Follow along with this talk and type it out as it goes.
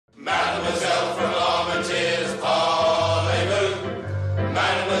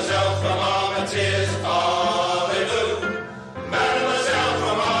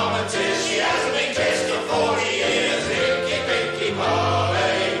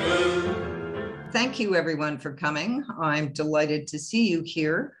Thank you everyone for coming. I'm delighted to see you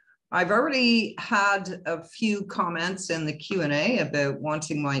here. I've already had a few comments in the Q&A about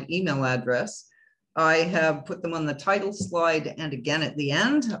wanting my email address. I have put them on the title slide and again at the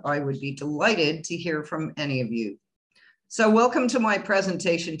end. I would be delighted to hear from any of you. So welcome to my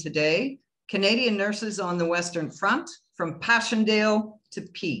presentation today, Canadian Nurses on the Western Front, from Passchendaele to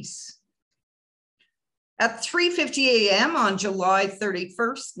Peace. At 3:50 a.m. on July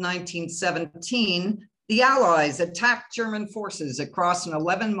 31st, 1917, the Allies attacked German forces across an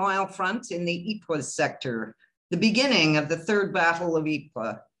 11-mile front in the Ypres sector, the beginning of the Third Battle of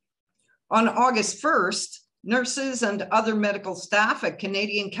Ypres. On August 1st, nurses and other medical staff at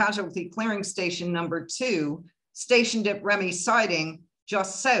Canadian Casualty Clearing Station number 2, stationed at Remy Siding,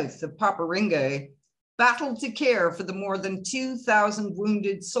 just south of Paparinge, battled to care for the more than 2,000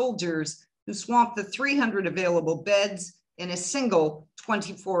 wounded soldiers who swamped the 300 available beds in a single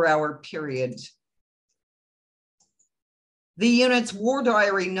 24-hour period. The unit's war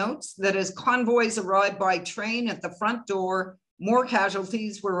diary notes that as convoys arrived by train at the front door, more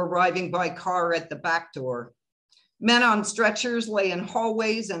casualties were arriving by car at the back door. Men on stretchers lay in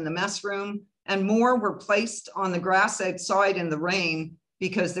hallways and the mess room, and more were placed on the grass outside in the rain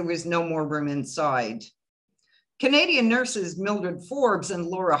because there was no more room inside. Canadian nurses Mildred Forbes and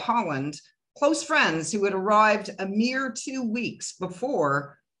Laura Holland, close friends who had arrived a mere 2 weeks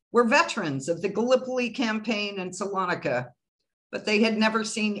before, were veterans of the Gallipoli campaign in Salonika, but they had never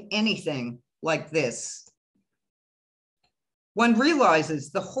seen anything like this. One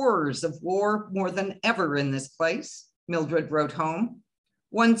realizes the horrors of war more than ever in this place, Mildred wrote home.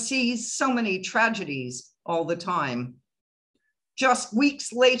 One sees so many tragedies all the time. Just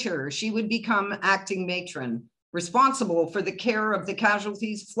weeks later, she would become acting matron, responsible for the care of the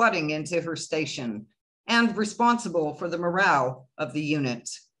casualties flooding into her station, and responsible for the morale of the unit.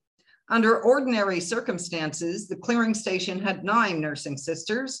 Under ordinary circumstances, the clearing station had 9 nursing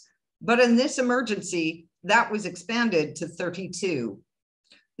sisters, but in this emergency, that was expanded to 32.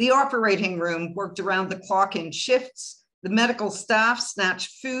 The operating room worked around the clock in shifts, the medical staff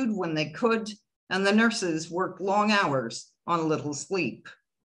snatched food when they could, and the nurses worked long hours on little sleep.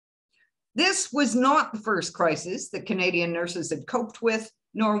 This was not the first crisis that Canadian nurses had coped with,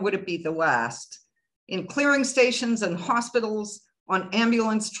 nor would it be the last. In clearing stations and hospitals, on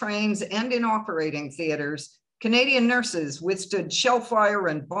ambulance trains, and in operating theaters, Canadian nurses withstood shellfire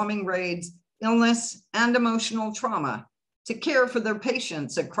and bombing raids, illness, and emotional trauma to care for their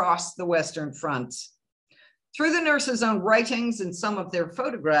patients across the Western Front. Through the nurses' own writings and some of their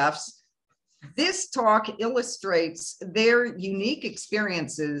photographs, this talk illustrates their unique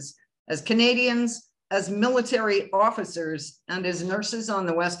experiences as Canadians, as military officers, and as nurses on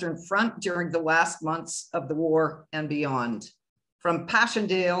the Western Front during the last months of the war and beyond, from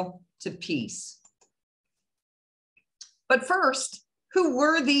Passchendaele to Peace. But first, who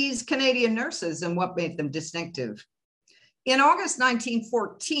were these Canadian nurses and what made them distinctive? In August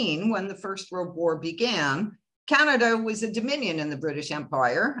 1914, when the First World War began, Canada was a dominion in the British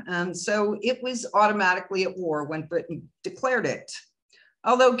Empire, and so it was automatically at war when Britain declared it.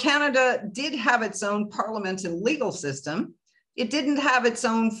 Although Canada did have its own parliament and legal system, it didn't have its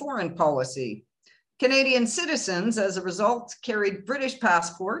own foreign policy. Canadian citizens, as a result, carried British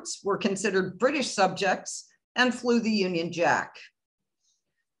passports, were considered British subjects, and flew the Union Jack.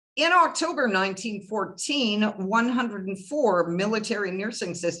 In October 1914, 104 military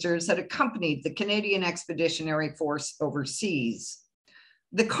nursing sisters had accompanied the Canadian Expeditionary Force overseas.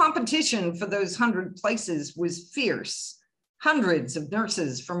 The competition for those 100 places was fierce. Hundreds of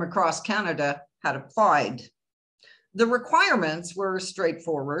nurses from across Canada had applied. The requirements were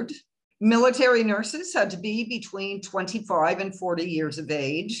straightforward. Military nurses had to be between 25 and 40 years of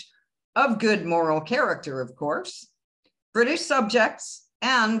age, of good moral character, of course, British subjects,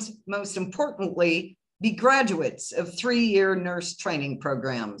 and most importantly, be graduates of 3-year nurse training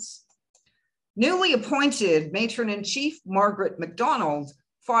programs. Newly appointed Matron-in-Chief Margaret MacDonald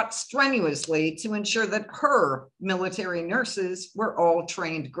fought strenuously to ensure that her military nurses were all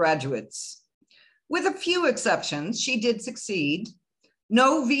trained graduates. With a few exceptions, she did succeed.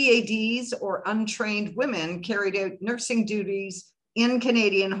 No VADs or untrained women carried out nursing duties in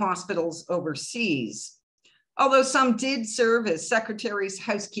Canadian hospitals overseas, although some did serve as secretaries,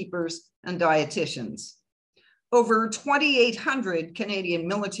 housekeepers, and dietitians. Over 2,800 Canadian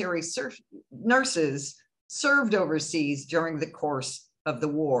military nurses served overseas during the course of the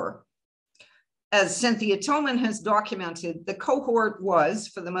war. As Cynthia Tillman has documented, the cohort was,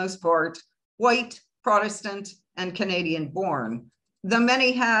 for the most part, white, Protestant, and Canadian born, though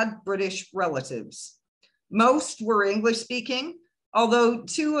many had British relatives. Most were English speaking, although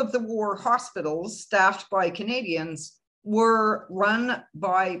 2 of the war hospitals staffed by Canadians were run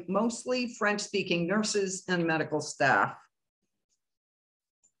by mostly French-speaking nurses and medical staff.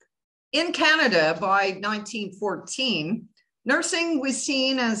 In Canada, by 1914, nursing was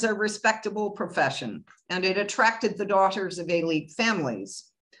seen as a respectable profession, and it attracted the daughters of elite families.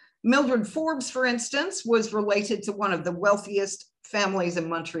 Mildred Forbes, for instance, was related to one of the wealthiest families in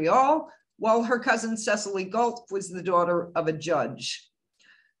Montreal, while her cousin Cecily Galt was the daughter of a judge.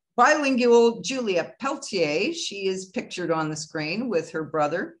 Bilingual Juliette Pelletier, she is pictured on the screen with her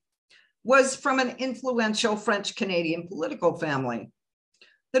brother, was from an influential French-Canadian political family.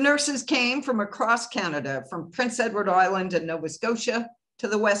 The nurses came from across Canada, from Prince Edward Island and Nova Scotia to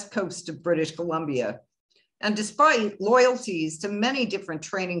the west coast of British Columbia. And despite loyalties to many different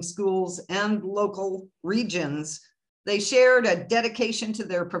training schools and local regions, they shared a dedication to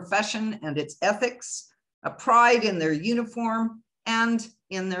their profession and its ethics, a pride in their uniform and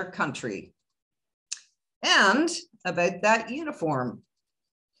in their country. And about that uniform.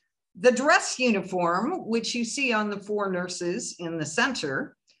 The dress uniform, which you see on the 4 nurses in the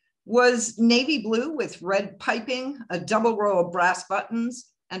center, was navy blue with red piping, a double row of brass buttons,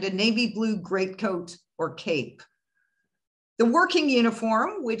 and a navy blue greatcoat or cape. The working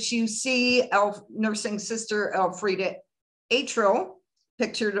uniform, which you see nursing sister Elfrida Atrill,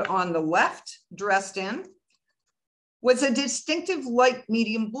 pictured on the left, dressed in, was a distinctive light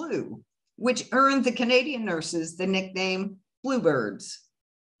medium blue, which earned the Canadian nurses the nickname Bluebirds.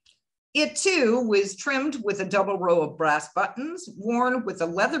 It too was trimmed with a double row of brass buttons, worn with a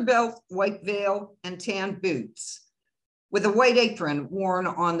leather belt, white veil, and tan boots, with a white apron worn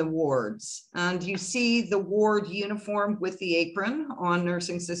on the wards. And you see the ward uniform with the apron on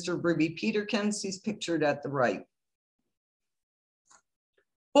nursing sister Ruby Peterkins, who's pictured at the right.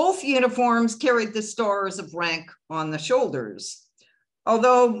 Both uniforms carried the stars of rank on the shoulders,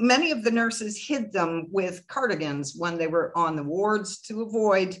 although many of the nurses hid them with cardigans when they were on the wards to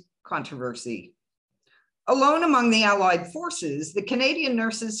avoid controversy. Alone among the Allied forces, the Canadian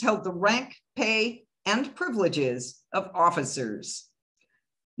nurses held the rank, pay, and privileges of officers.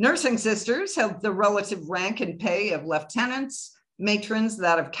 Nursing sisters held the relative rank and pay of lieutenants, matrons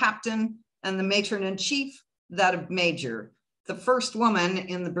that of captain, and the matron-in-chief that of major, the first woman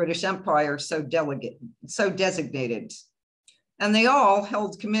in the British Empire so designated. And they all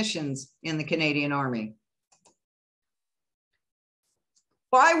held commissions in the Canadian Army.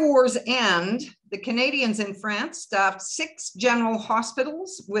 By war's end, the Canadians in France staffed 6 general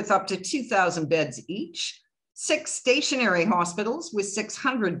hospitals with up to 2,000 beds each, 6 stationary hospitals with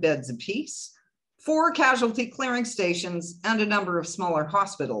 600 beds apiece, 4 casualty clearing stations, and a number of smaller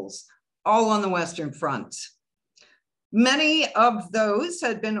hospitals, all on the Western Front. Many of those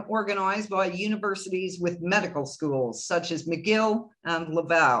had been organized by universities with medical schools, such as McGill and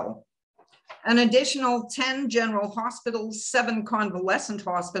Laval. An additional 10 general hospitals, 7 convalescent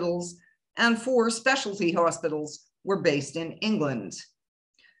hospitals, and 4 specialty hospitals were based in England.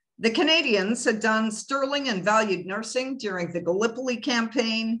 The Canadians had done sterling and valued nursing during the Gallipoli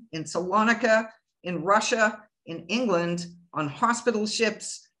campaign, in Salonika, in Russia, in England, on hospital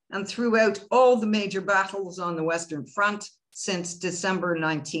ships, and throughout all the major battles on the Western Front since December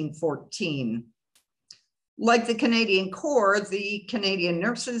 1914. Like the Canadian Corps, the Canadian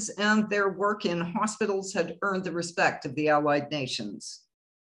nurses and their work in hospitals had earned the respect of the Allied nations.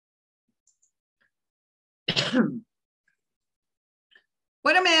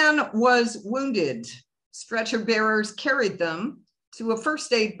 When a man was wounded, stretcher bearers carried them to a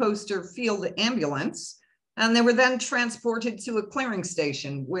first aid poster field ambulance, and they were then transported to a clearing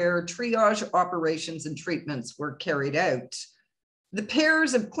station where triage operations and treatments were carried out. The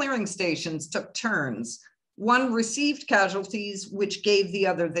pairs of clearing stations took turns. One received casualties, which gave the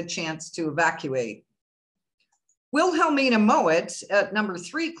other the chance to evacuate. Wilhelmina Mowat at number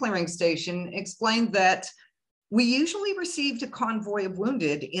 3 clearing station explained that we usually received a convoy of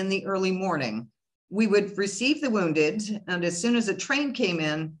wounded in the early morning. We would receive the wounded, and as soon as a train came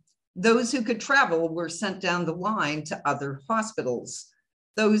in, those who could travel were sent down the line to other hospitals.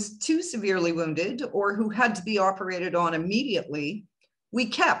 Those too severely wounded or who had to be operated on immediately, we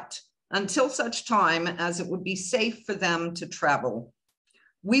kept until such time as it would be safe for them to travel.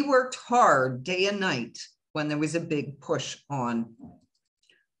 We worked hard day and night when there was a big push on.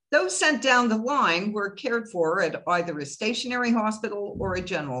 Those sent down the line were cared for at either a stationary hospital or a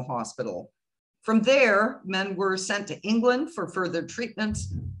general hospital. From there, men were sent to England for further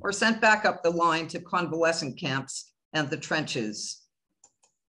treatments or sent back up the line to convalescent camps and the trenches.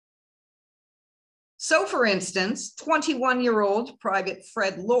 So, for instance, 21-year-old Private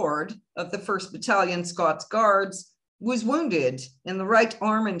Fred Lord of the 1st Battalion Scots Guards was wounded in the right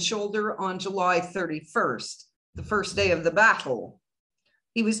arm and shoulder on July 31st, the first day of the battle.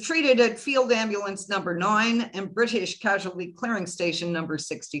 He was treated at Field Ambulance number 9 and British Casualty Clearing Station number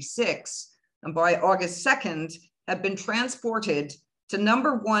 66, and by August 2nd had been transported to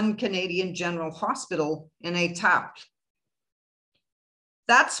number 1 Canadian General Hospital in Ypres.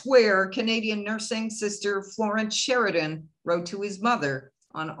 That's where Canadian nursing sister Florence Sheridan wrote to his mother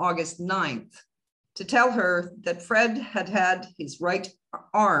on August 9th to tell her that Fred had had his right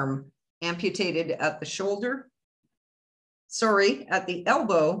arm amputated at the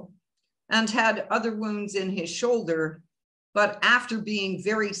elbow, and had other wounds in his shoulder, but after being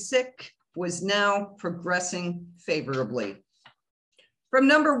very sick, was now progressing favorably. From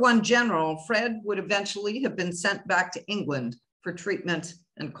number 1 General, Fred would eventually have been sent back to England for treatment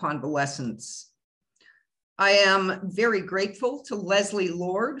and convalescence. I am very grateful to Leslie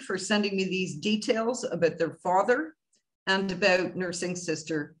Lord for sending me these details about their father and about nursing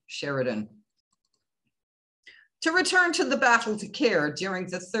sister Sheridan. To return to the battle to care during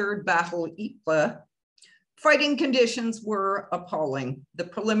the Third Battle of Ypres, fighting conditions were appalling. The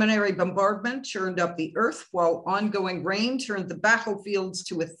preliminary bombardment churned up the earth, while ongoing rain turned the battlefields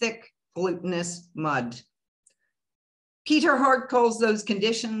to a thick, glutinous mud. Peter Hart calls those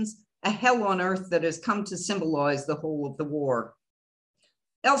conditions a hell on earth that has come to symbolize the whole of the war.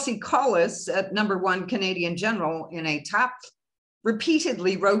 Elsie Collis, at number 1 Canadian General in Ypres,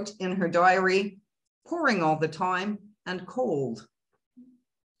 repeatedly wrote in her diary, "Pouring all the time and cold."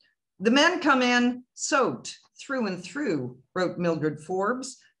 "The men come in soaked through and through," wrote Mildred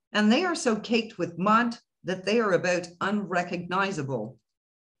Forbes, "and they are so caked with mud that they are about unrecognizable."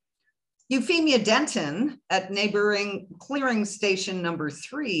 Euphemia Denton, at neighboring Clearing Station number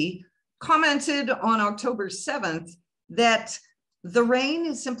 3, commented on October 7th that the rain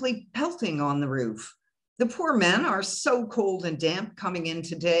is simply pelting on the roof. "The poor men are so cold and damp coming in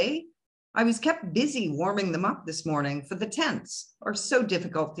today. I was kept busy warming them up this morning, for the tents are so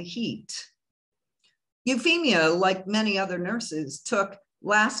difficult to heat." Euphemia, like many other nurses, took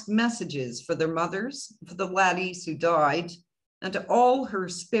last messages for their mothers, for the laddies who died, and all her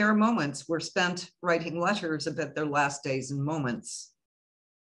spare moments were spent writing letters about their last days and moments.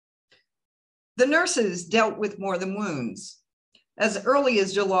 The nurses dealt with more than wounds. As early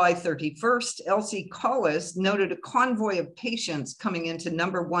as July 31st, Elsie Collis noted a convoy of patients coming into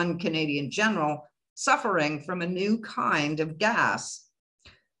number 1 Canadian General suffering from a new kind of gas.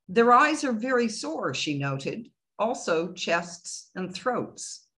 "Their eyes are very sore," she noted, also chests and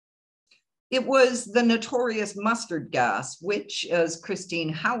throats. It was the notorious mustard gas, which, as Christine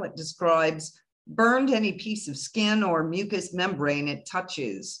Hallett describes, burned any piece of skin or mucous membrane it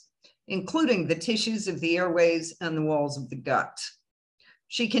touches, including the tissues of the airways and the walls of the gut.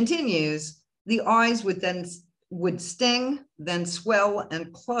 She continues, "The eyes would sting, then swell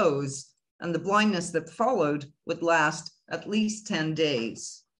and close, and the blindness that followed would last at least 10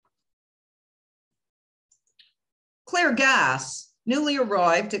 days. Claire Gass, newly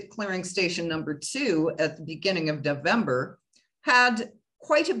arrived at Clearing Station number 2 at the beginning of November, had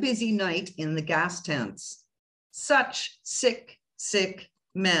quite a busy night in the gas tents. Such sick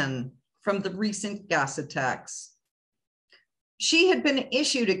men from the recent gas attacks. She had been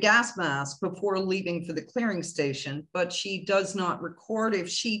issued a gas mask before leaving for the clearing station, but she does not record if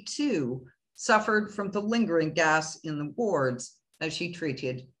she too suffered from the lingering gas in the wards as she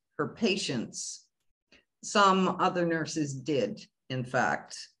treated her patients. Some other nurses did, in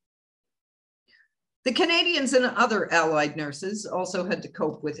fact. The Canadians and other allied nurses also had to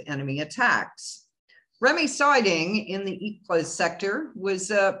cope with enemy attacks. Remy siding in the Ypres sector was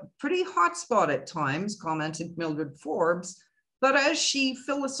a pretty hot spot at times, commented Mildred Forbes, but as she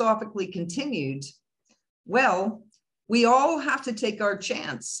philosophically continued, well, we all have to take our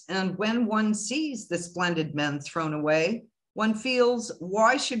chance, and when one sees the splendid men thrown away, one feels,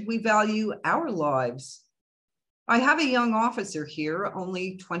 why should we value our lives? I have a young officer here,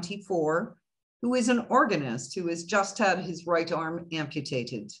 only 24, who is an organist who has just had his right arm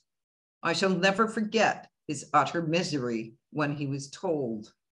amputated. I shall never forget his utter misery when he was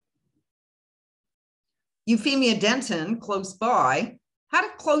told. Euphemia Denton, close by, had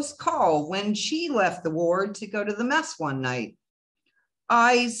a close call when she left the ward to go to the mess one night.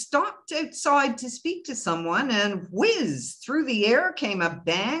 I stopped outside to speak to someone, and whiz, through the air came a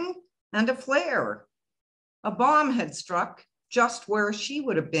bang and a flare. A bomb had struck just where she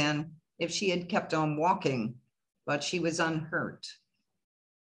would have been if she had kept on walking, but she was unhurt.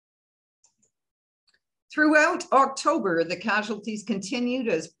 Throughout October, the casualties continued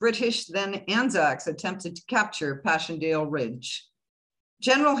as British, then Anzacs, attempted to capture Passchendaele Ridge.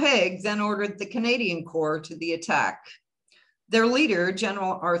 General Haig then ordered the Canadian Corps to the attack. Their leader,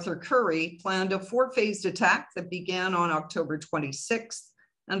 General Arthur Currie, planned a four-phased attack that began on October 26th,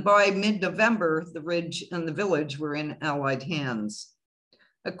 and by mid-November, the ridge and the village were in Allied hands.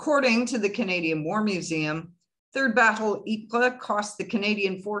 According to the Canadian War Museum, Third Battle of Ypres cost the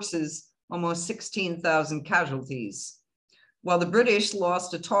Canadian forces almost 16,000 casualties, while the British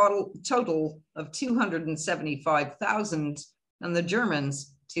lost a total of 275,000 and the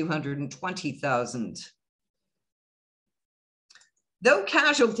Germans 220,000. Though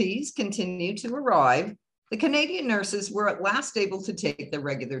casualties continued to arrive, the Canadian nurses were at last able to take their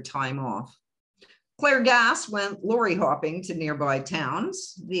regular time off. Claire Gass went lorry hopping to nearby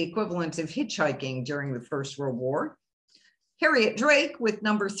towns, the equivalent of hitchhiking during the First World War. Harriet Drake, with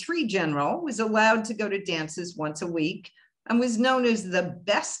No. 3 General, was allowed to go to dances once a week and was known as the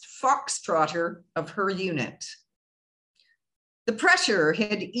best foxtrotter of her unit. The pressure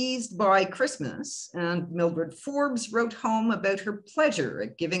had eased by Christmas, and Mildred Forbes wrote home about her pleasure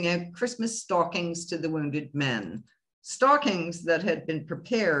at giving out Christmas stockings to the wounded men, stockings that had been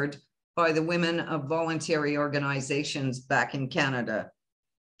prepared by the women of voluntary organizations back in Canada.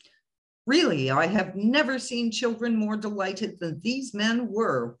 Really, I have never seen children more delighted than these men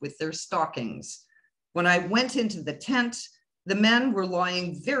were with their stockings. When I went into the tent, the men were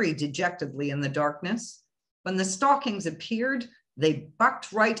lying very dejectedly in the darkness. When the stockings appeared, they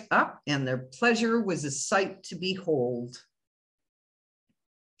bucked right up, and their pleasure was a sight to behold.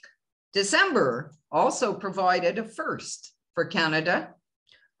 December also provided a first for Canada.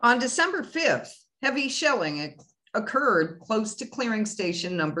 On December 5th, heavy shelling occurred close to Clearing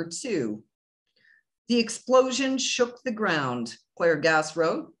Station No. 2. The explosion shook the ground, Claire Gass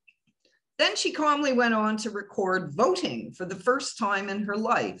wrote. Then she calmly went on to record voting for the first time in her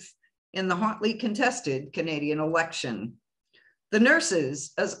life in the hotly contested Canadian election. The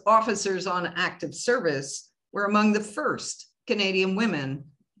nurses, as officers on active service, were among the first Canadian women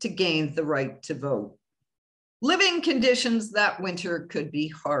to gain the right to vote. Living conditions that winter could be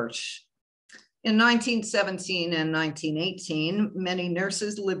harsh. In 1917 and 1918, many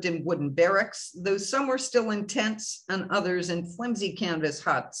nurses lived in wooden barracks, though some were still in tents and others in flimsy canvas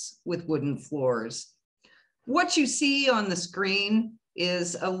huts with wooden floors. What you see on the screen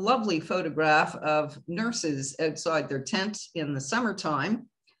is a lovely photograph of nurses outside their tent in the summertime.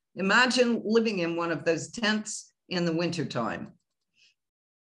 Imagine living in one of those tents in the wintertime.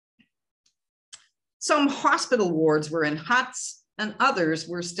 Some hospital wards were in huts and others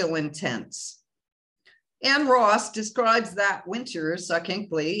were still in tents. Anne Ross describes that winter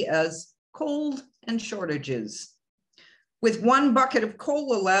succinctly as cold and shortages, with 1 bucket of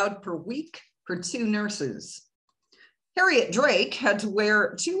coal allowed per week for 2 nurses. Harriet Drake had to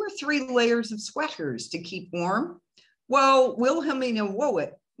wear 2 or 3 layers of sweaters to keep warm, while Wilhelmina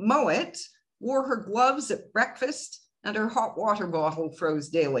Mowat wore her gloves at breakfast and her hot water bottle froze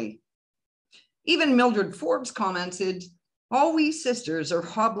daily. Even Mildred Forbes commented, "All we sisters are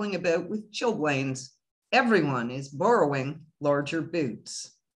hobbling about with chilblains. Everyone is borrowing larger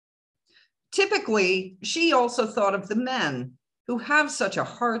boots." Typically, she also thought of the men who have such a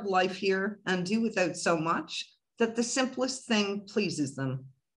hard life here and do without so much that the simplest thing pleases them.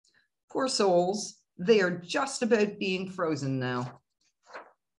 Poor souls, they are just about being frozen now.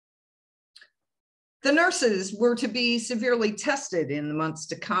 The nurses were to be severely tested in the months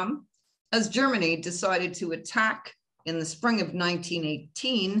to come, as Germany decided to attack in the spring of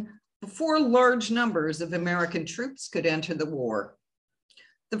 1918 before large numbers of American troops could enter the war.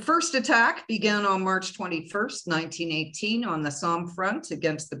 The first attack began on March 21st, 1918 on the Somme front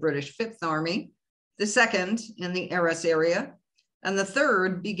against the British Fifth Army, the second in the Arras area, and the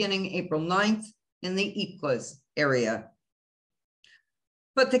third beginning April 9th in the Ypres area.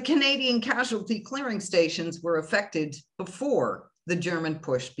 But the Canadian casualty clearing stations were affected before the German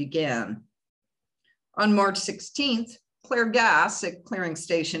push began. On March 16th, Claire Gass at Clearing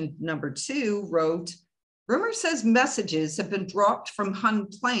Station No. 2 wrote, "Rumor says messages have been dropped from Hun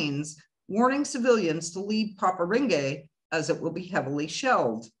planes warning civilians to leave Paparinge as it will be heavily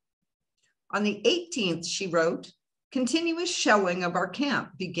shelled." On the 18th, she wrote, "Continuous shelling of our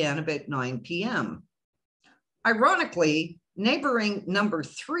camp began about 9 p.m. Ironically, neighboring No.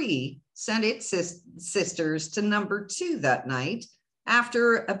 3 sent its sisters to No. 2 that night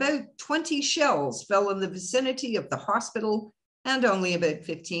after about 20 shells fell in the vicinity of the hospital and only about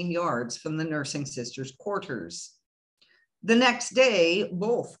 15 yards from the nursing sisters' quarters. The next day,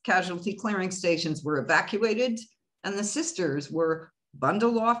 both casualty clearing stations were evacuated and the sisters were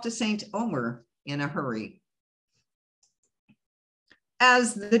bundled off to St. Omer in a hurry.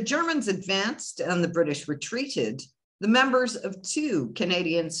 As the Germans advanced and the British retreated, The members of 2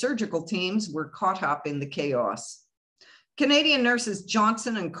 Canadian surgical teams were caught up in the chaos. Canadian nurses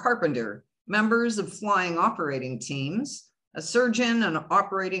Johnson and Carpenter, members of flying operating teams, a surgeon, an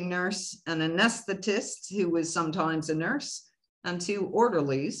operating nurse, an anesthetist who was sometimes a nurse, and 2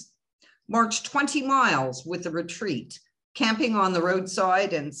 orderlies, marched 20 miles with the retreat, camping on the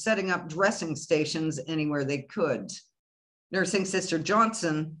roadside and setting up dressing stations anywhere they could. Nursing Sister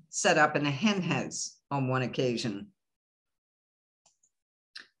Johnson set up in a hen house on one occasion.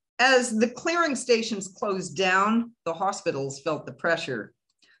 As the clearing stations closed down, the hospitals felt the pressure.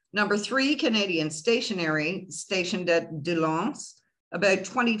 Number 3 Canadian Stationary, stationed at Doullens, about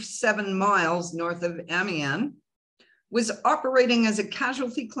 27 miles north of Amiens, was operating as a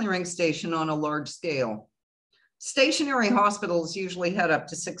casualty clearing station on a large scale. Stationary hospitals usually had up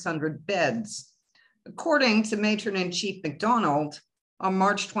to 600 beds. According to Matron-in-Chief MacDonald, on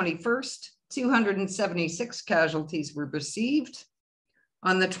March 21st, 276 casualties were received.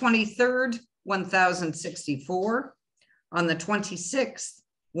 On the 23rd, 1,064. On the 26th,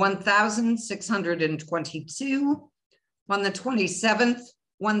 1,622. On the 27th,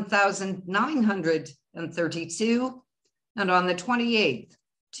 1,932. And on the 28th,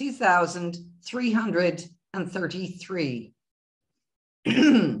 2,333.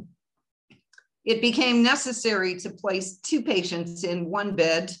 It became necessary to place 2 patients in one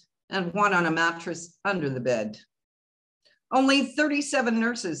bed and 1 on a mattress under the bed. Only 37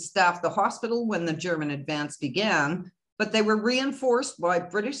 nurses staffed the hospital when the German advance began, but they were reinforced by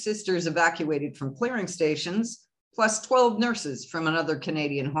British sisters evacuated from clearing stations, plus 12 nurses from another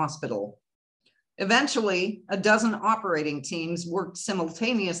Canadian hospital. Eventually, a dozen operating teams worked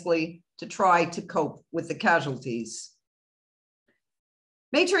simultaneously to try to cope with the casualties.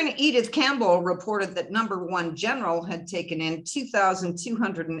 Matron Edith Campbell reported that Number 1 General had taken in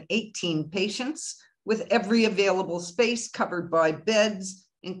 2,218 patients, with every available space covered by beds,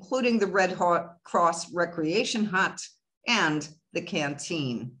 including the Red Cross recreation hut and the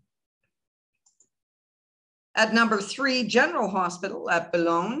canteen. At Number 3 General Hospital at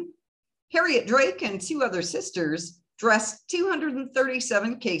Boulogne, Harriet Drake and 2 other sisters dressed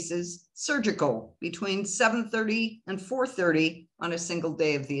 237 cases surgical between 7:30 and 4:30 on a single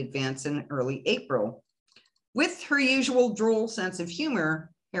day of the advance in early April. With her usual droll sense of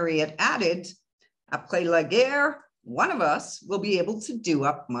humor, Harriet added, "Après la guerre, one of us will be able to do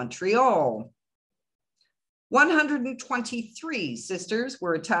up Montreal." 123 sisters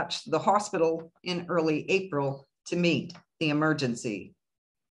were attached to the hospital in early April to meet the emergency.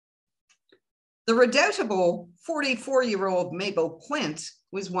 The redoubtable 44-year-old Mabel Clint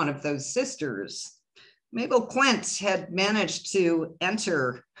was one of those sisters. Mabel Clint had managed to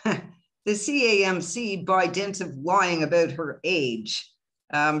enter the CAMC by dint of lying about her age.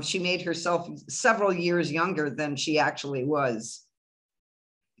 She made herself several years younger than she actually was.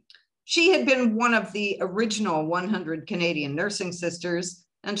 She had been one of the original 100 Canadian nursing sisters,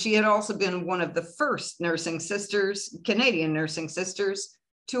 and she had also been one of the first nursing sisters, Canadian nursing sisters,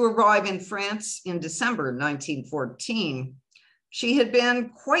 to arrive in France in December 1914. She had been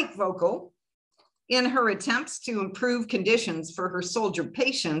quite vocal in her attempts to improve conditions for her soldier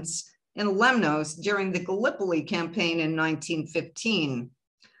patients in Lemnos during the Gallipoli campaign in 1915.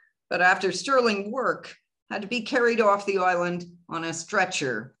 But after sterling work, had to be carried off the island on a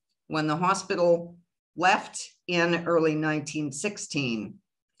stretcher when the hospital left in early 1916.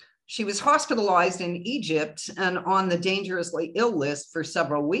 She was hospitalized in Egypt and on the dangerously ill list for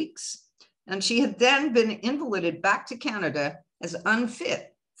several weeks, and she had then been invalided back to Canada as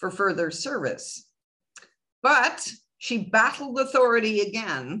unfit for further service. But she battled authority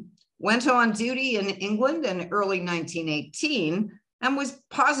again, went on duty in England in early 1918, and was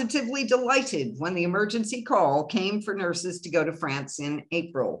positively delighted when the emergency call came for nurses to go to France in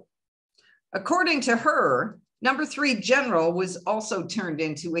April. According to her, Number 3 General was also turned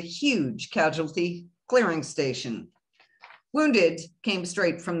into a huge casualty clearing station. Wounded came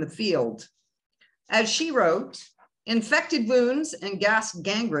straight from the field. As she wrote, infected wounds and gas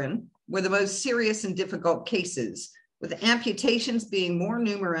gangrene were the most serious and difficult cases, with amputations being more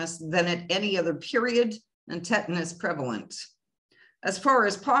numerous than at any other period and tetanus prevalent. As far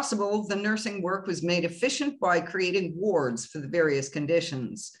as possible, the nursing work was made efficient by creating wards for the various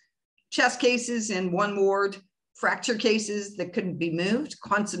conditions. Chest cases in one ward, fracture cases that couldn't be moved,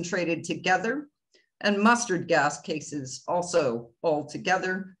 concentrated together, and mustard gas cases also all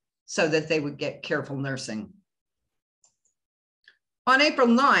together so that they would get careful nursing. On April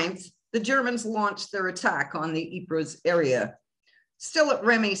 9th, the Germans launched their attack on the Ypres area. Still at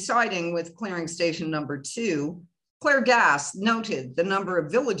Remy siding with clearing station number 2, Claire Gass noted the number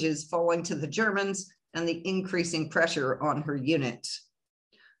of villages falling to the Germans and the increasing pressure on her unit.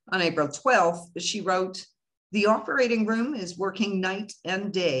 On April 12th, she wrote, "The operating room is working night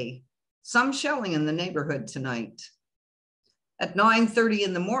and day. Some shelling in the neighborhood tonight." At 9:30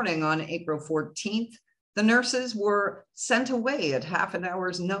 in the morning on April 14th, the nurses were sent away at half an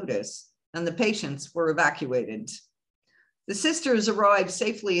hour's notice, and the patients were evacuated. The sisters arrived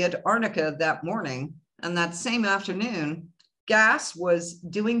safely at Arnica that morning, and that same afternoon, Gas was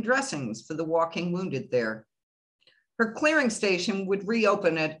doing dressings for the walking wounded there. Her clearing station would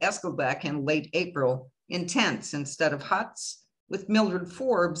reopen at Eskelbeck in late April in tents instead of huts, with Mildred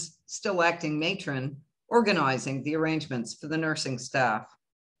Forbes, still acting matron, organizing the arrangements for the nursing staff.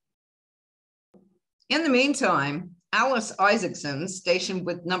 In the meantime, Alice Isaacson, stationed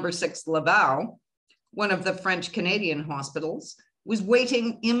with number 6 Laval, one of the French Canadian hospitals, was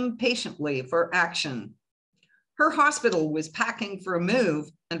waiting impatiently for action. Her hospital was packing for a move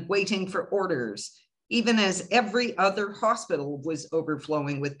and waiting for orders, even as every other hospital was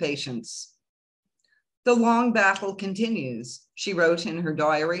overflowing with patients. "The long battle continues," she wrote in her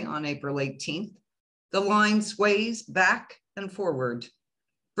diary on April 18th. "The line sways back and forward.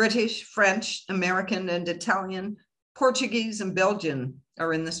 British, French, American, and Italian, Portuguese, and Belgian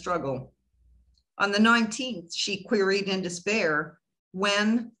are in the struggle." On the 19th, she queried in despair,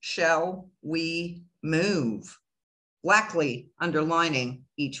 "When shall we move?" blackly underlining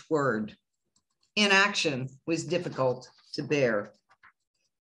each word. Inaction was difficult to bear.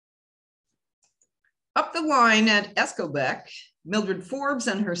 Up the line at Eskelbeck, Mildred Forbes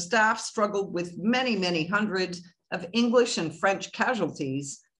and her staff struggled with many, many hundreds of English and French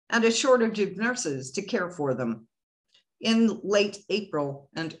casualties and a shortage of nurses to care for them in late April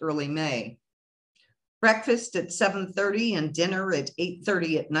and early May. Breakfast at 7:30 and dinner at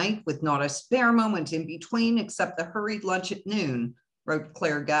 8:30 at night, with not a spare moment in between except the hurried lunch at noon, wrote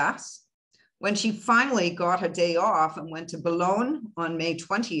Claire Gass. When she finally got a day off and went to Boulogne on May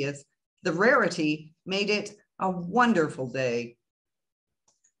 20th, the rarity made it a wonderful day.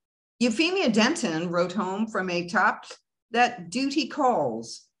 Euphemia Denton wrote home from Étaples that duty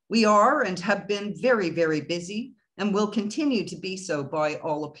calls. "We are and have been very, very busy and will continue to be so by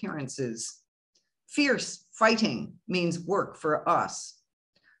all appearances. Fierce fighting means work for us."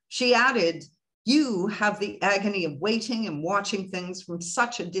 She added, "You have the agony of waiting and watching things from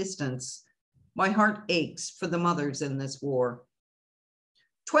such a distance. My heart aches for the mothers in this war."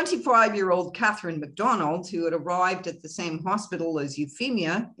 25-year-old Catherine MacDonald, who had arrived at the same hospital as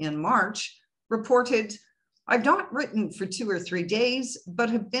Euphemia in March, reported, "I've not written for 2 or 3 days, but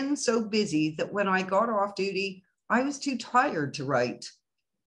have been so busy that when I got off duty, I was too tired to write.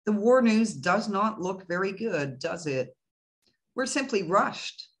 The war news does not look very good, does it? We're simply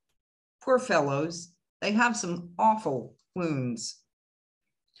rushed. Poor fellows, they have some awful wounds."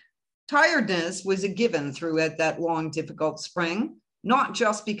 Tiredness was a given throughout that long, difficult spring, not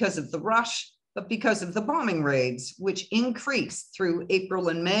just because of the rush, but because of the bombing raids, which increased through April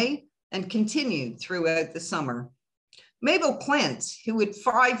and May and continued throughout the summer. Mabel Clint, who at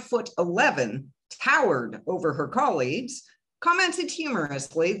 5'11" towered over her colleagues, commented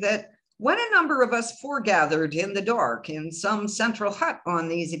humorously that when a number of us foregathered in the dark in some central hut on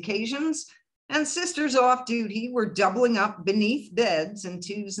these occasions, and sisters off duty were doubling up beneath beds in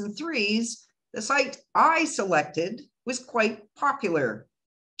 2s and 3s, the site I selected was quite popular.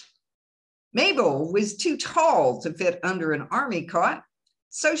 Mabel was too tall to fit under an army cot,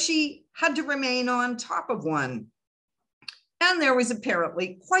 so she had to remain on top of one. And there was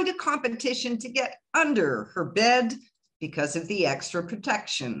apparently quite a competition to get under her bed because of the extra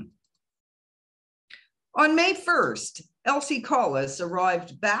protection. On May 1st, Elsie Collis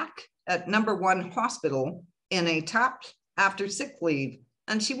arrived back at number 1 hospital in Étaples after sick leave,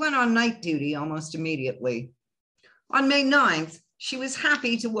 and she went on night duty almost immediately. On May 9th, she was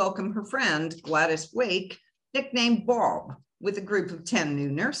happy to welcome her friend, Gladys Wake, nicknamed Bob, with a group of 10 new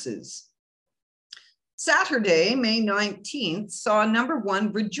nurses. Saturday, May 19th, saw number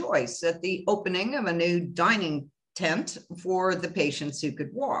 1 rejoice at the opening of a new dining tent for the patients who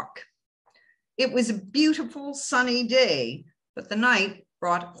could walk. It was a beautiful sunny day, but the night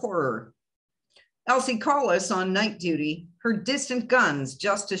brought horror. Elsie Collis on night duty heard distant guns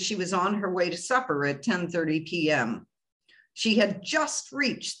just as she was on her way to supper at 10:30 p.m. She had just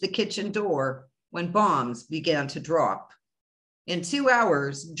reached the kitchen door when bombs began to drop. In 2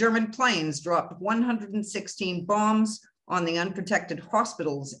 hours, German planes dropped 116 bombs on the unprotected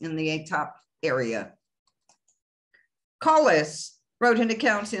hospitals in the Étaples area. Collis wrote an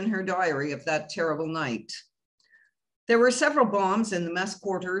account in her diary of that terrible night. "There were several bombs in the mess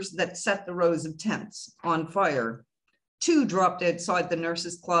quarters that set the rows of tents on fire. 2 dropped outside the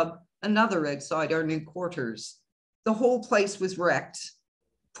nurses' club another outside our new quarters. The whole place was wrecked.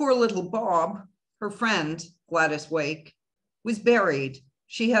 Poor little Bob, her friend, Gladys Wake, was buried.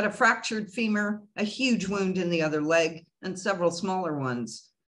 She had a fractured femur, a huge wound in the other leg, and several smaller ones.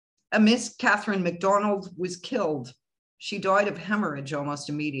 A Miss Catherine McDonald was killed. She died of hemorrhage almost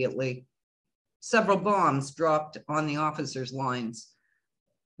immediately. Several bombs dropped on the officers' lines.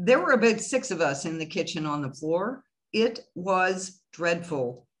 There were about 6 of us in the kitchen on the floor. It was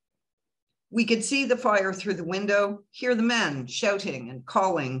dreadful. We could see the fire through the window, hear the men shouting and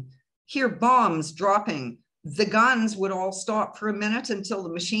calling, hear bombs dropping. The guns would all stop for a minute until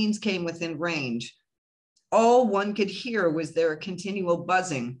the machines came within range. All one could hear was their continual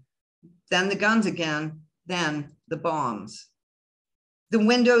buzzing. Then the guns again, then the bombs. The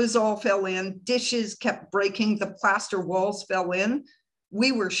windows all fell in, dishes kept breaking, the plaster walls fell in.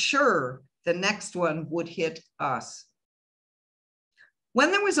 We were sure the next one would hit us.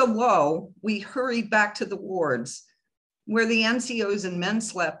 When there was a lull, we hurried back to the wards. Where the NCOs and men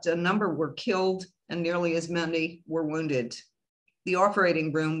slept, a number were killed and nearly as many were wounded. The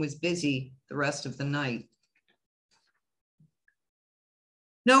operating room was busy the rest of the night.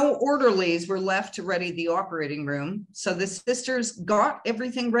 No orderlies were left to ready the operating room, so the sisters got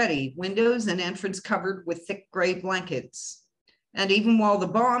everything ready, windows and entrance covered with thick gray blankets. And even while the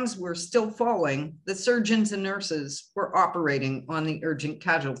bombs were still falling, the surgeons and nurses were operating on the urgent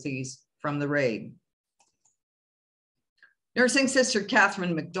casualties from the raid. Nursing sister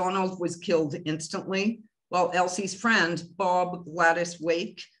Catherine McDonald was killed instantly, while Elsie's friend, Bob Gladys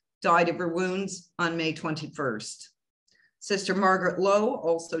Wake, died of her wounds on May 21st. Sister Margaret Lowe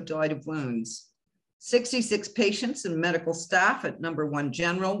also died of wounds. 66 patients and medical staff at No. 1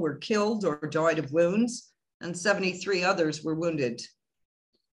 General were killed or died of wounds, and 73 others were wounded.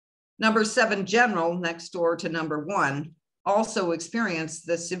 No. 7 General, next door to No. 1, also experienced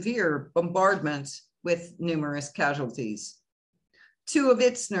the severe bombardment with numerous casualties. 2 of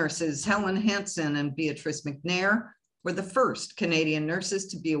its nurses, Helen Hansen and Beatrice McNair, were the first Canadian nurses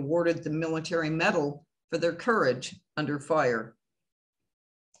to be awarded the Military Medal for their courage under fire.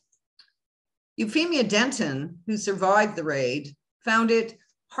 Euphemia Denton, who survived the raid, found it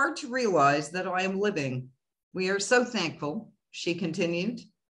hard to realize that I am living. We are so thankful, she continued,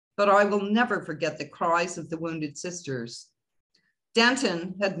 but I will never forget the cries of the wounded sisters.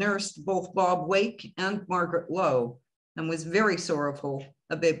 Denton had nursed both Bob Wake and Margaret Lowe and was very sorrowful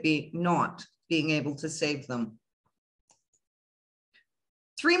about not being able to save them.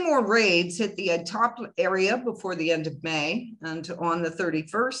 3 more raids hit the top area before the end of May, and on the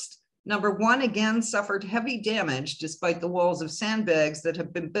 31st, No. 1 again suffered heavy damage despite the walls of sandbags that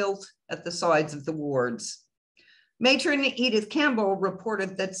have been built at the sides of the wards. Matron Edith Campbell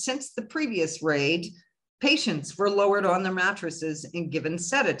reported that since the previous raid, patients were lowered on their mattresses and given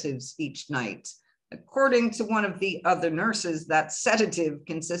sedatives each night. According to one of the other nurses, that sedative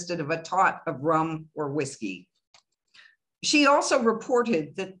consisted of a tot of rum or whiskey. She also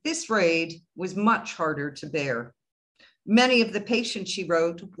reported that this raid was much harder to bear. Many of the patients, she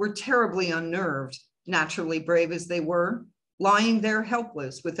wrote, were terribly unnerved, naturally brave as they were, lying there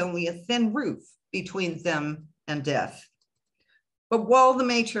helpless with only a thin roof between them and death. But while the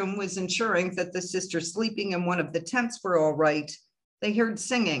matron was ensuring that the sisters sleeping in one of the tents were all right, they heard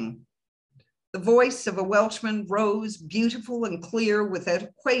singing. The voice of a Welshman rose beautiful and clear without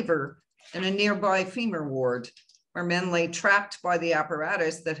a quaver in a nearby femur ward, where men lay trapped by the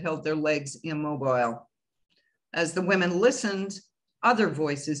apparatus that held their legs immobile. As the women listened, other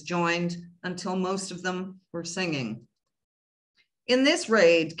voices joined until most of them were singing. In this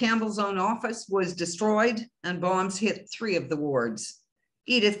raid, Campbell's own office was destroyed and bombs hit 3 of the wards.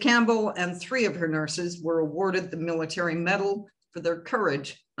 Edith Campbell and 3 of her nurses were awarded the Military Medal for their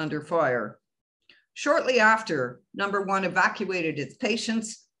courage under fire. Shortly after, No. 1 evacuated its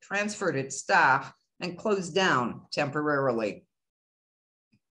patients, transferred its staff, and closed down temporarily.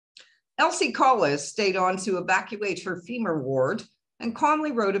 Elsie Collis stayed on to evacuate her femur ward and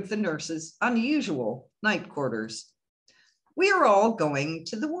calmly wrote of the nurses' unusual night quarters. "We are all going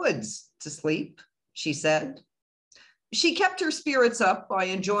to the woods to sleep," she said. She kept her spirits up by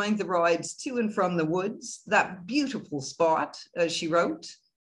enjoying the rides to and from the woods, that beautiful spot, as she wrote.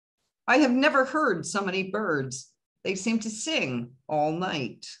 "I have never heard so many birds. They seem to sing all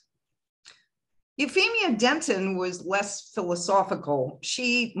night." Euphemia Denton was less philosophical.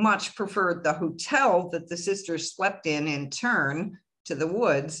 She much preferred the hotel that the sisters slept in turn to the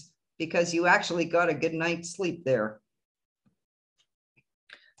woods because you actually got a good night's sleep there.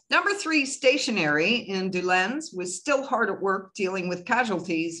 No. 3 stationary in Doullens was still hard at work dealing with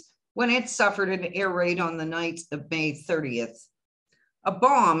casualties when it suffered an air raid on the night of May 30th. A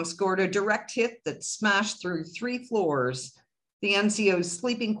bomb scored a direct hit that smashed through 3 floors, the NCO's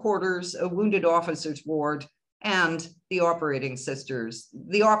sleeping quarters, a wounded officer's ward, and the operating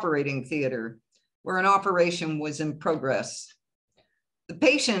theater, where an operation was in progress. The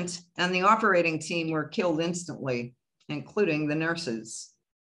patient and the operating team were killed instantly, including the nurses.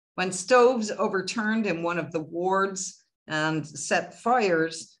 When stoves overturned in one of the wards and set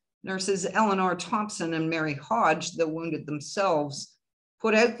fires, nurses Eleanor Thompson and Mary Hodge, though wounded themselves,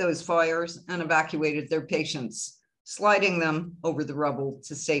 put out those fires and evacuated their patients, sliding them over the rubble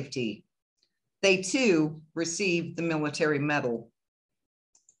to safety. They too received the military medal.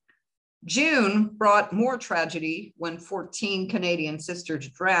 June brought more tragedy when 14 Canadian sisters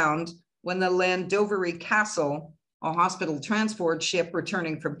drowned when the Landovery Castle, a hospital transport ship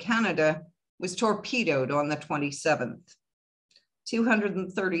returning from Canada, was torpedoed on the 27th.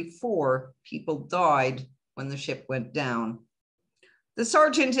 234 people died when the ship went down. The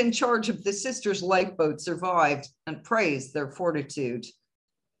sergeant in charge of the sisters' lifeboat survived and praised their fortitude.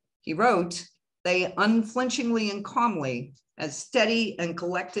 He wrote, "They unflinchingly and calmly, as steady and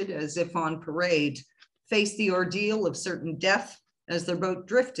collected as if on parade, faced the ordeal of certain death as their boat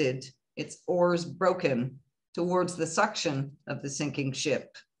drifted, its oars broken, towards the suction of the sinking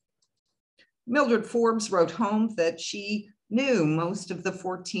ship." Mildred Forbes wrote home that she knew most of the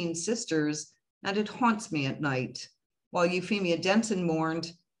 14 sisters, and it haunts me at night. While Euphemia Denton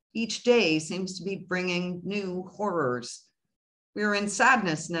mourned, each day seems to be bringing new horrors. We are in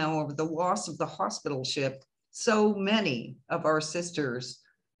sadness now over the loss of the hospital ship. So many of our sisters,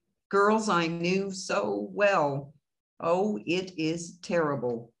 girls I knew so well. Oh, it is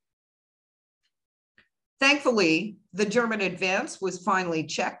terrible. Thankfully, the German advance was finally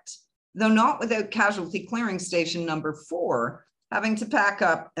checked, though not without Casualty Clearing Station number 4, having to pack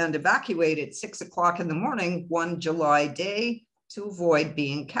up and evacuate at 6 o'clock in the morning one July day to avoid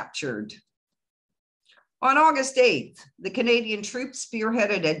being captured. On August 8th, the Canadian troops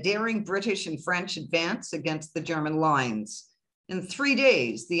spearheaded a daring British and French advance against the German lines. In 3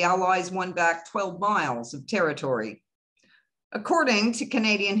 days, the Allies won back 12 miles of territory. According to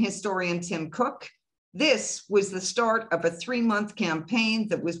Canadian historian Tim Cook, this was the start of a 3-month campaign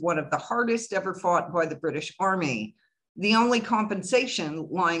that was one of the hardest ever fought by the British Army, the only compensation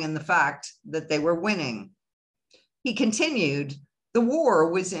lying in the fact that they were winning. He continued, "The war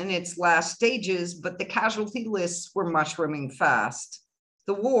was in its last stages, but the casualty lists were mushrooming fast.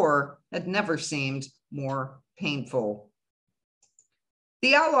 The war had never seemed more painful."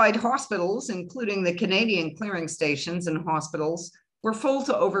 The Allied hospitals, including the Canadian clearing stations and hospitals, were full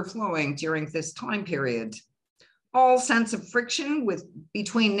to overflowing during this time period. All sense of friction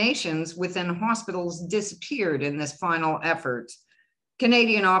between nations within hospitals disappeared in this final effort.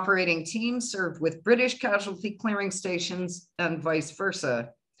 Canadian operating teams served with British casualty clearing stations and vice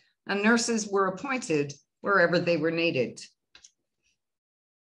versa, and nurses were appointed wherever they were needed.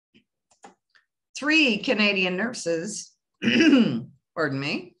 3 Canadian nurses, pardon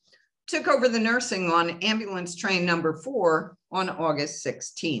me, took over the nursing on ambulance train number 4 on August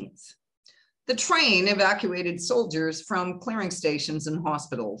 16th. The train evacuated soldiers from clearing stations and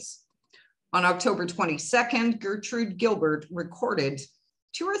hospitals. On October 22nd, Gertrude Gilbert recorded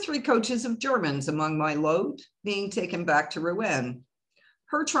 2 or 3 coaches of Germans among my load being taken back to Rouen.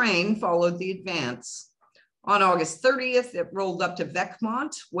 Her train followed the advance. On August 30th, it rolled up to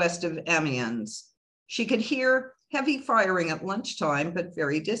Vecmont, west of Amiens. She could hear heavy firing at lunchtime, but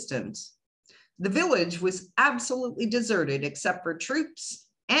very distant. The village was absolutely deserted except for troops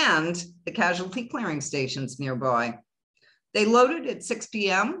and the casualty clearing stations nearby. They loaded at 6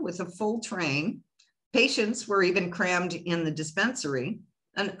 p.m. with a full train. Patients were even crammed in the dispensary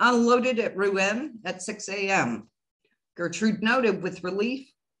and unloaded at Rouen at 6 a.m. Gertrude noted with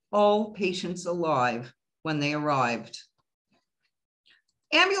relief, all patients alive when they arrived.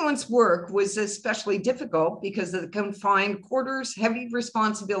 Ambulance work was especially difficult because of the confined quarters, heavy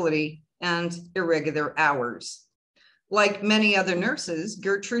responsibility, and irregular hours. Like many other nurses,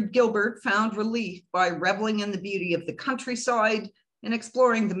 Gertrude Gilbert found relief by reveling in the beauty of the countryside and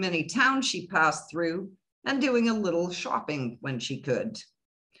exploring the many towns she passed through and doing a little shopping when she could.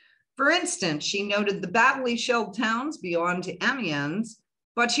 For instance, she noted the badly shelled towns beyond Amiens,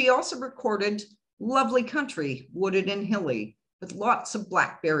 but she also recorded lovely country, wooded and hilly, with lots of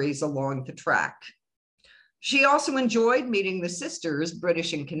blackberries along the track. She also enjoyed meeting the sisters,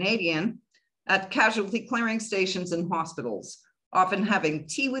 British and Canadian, at casualty clearing stations and hospitals, often having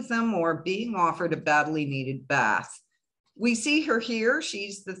tea with them or being offered a badly needed bath. We see her here.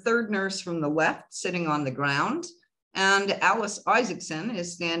 She's the 3rd nurse from the left, sitting on the ground, and Alice Isaacson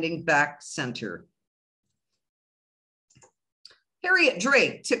is standing back center. Harriet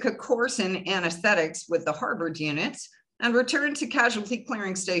Drake took a course in anesthetics with the Harvard units and returned to Casualty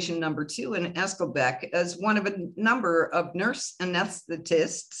Clearing Station number 2 in Esquebec as one of a number of nurse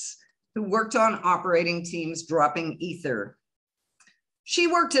anesthetists who worked on operating teams dropping ether. She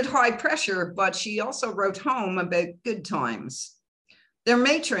worked at high pressure, but she also wrote home about good times. Their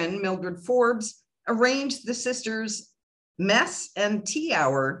matron, Mildred Forbes, arranged the sisters' mess and tea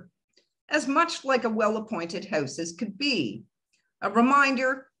hour as much like a well-appointed house as could be, a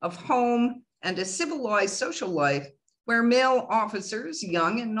reminder of home and a civilized social life where male officers,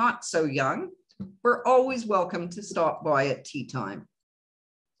 young and not so young, were always welcome to stop by at tea time.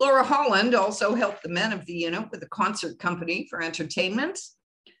 Laura Holland also helped the men of the unit with a concert company for entertainment,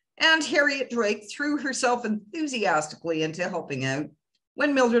 and Harriet Drake threw herself enthusiastically into helping out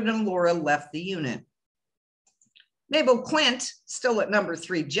when Mildred and Laura left the unit. Mabel Clint, still at number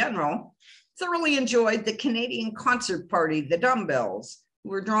 3 General, thoroughly enjoyed the Canadian concert party, the Dumbbells, who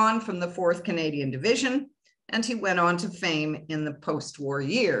were drawn from the 4th Canadian Division and who went on to fame in the post-war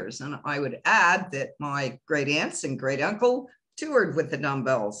years. And I would add that my great aunts and great uncle toured with the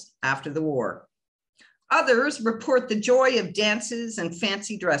Dumbbells after the war. Others report the joy of dances and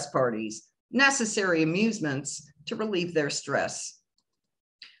fancy dress parties, necessary amusements to relieve their stress.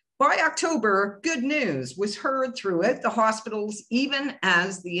 By October, good news was heard throughout the hospitals, even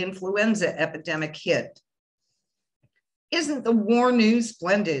as the influenza epidemic hit. "Isn't the war news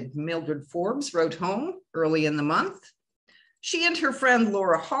splendid?" Mildred Forbes wrote home early in the month. She and her friend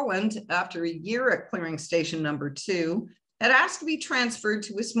Laura Holland, after a year at Clearing Station number 2, had asked to be transferred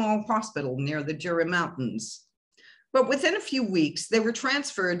to a small hospital near the Jura Mountains. But within a few weeks, they were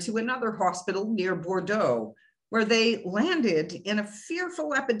transferred to another hospital near Bordeaux, where they landed in a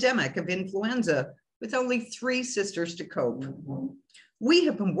fearful epidemic of influenza with only 3 sisters to cope. "We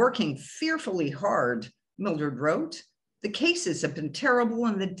have been working fearfully hard," Mildred wrote. "The cases have been terrible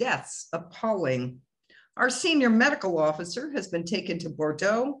and the deaths appalling. Our senior medical officer has been taken to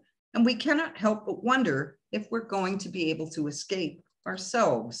Bordeaux, and we cannot help but wonder if we're going to be able to escape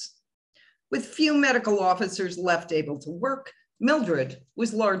ourselves." With few medical officers left able to work, Mildred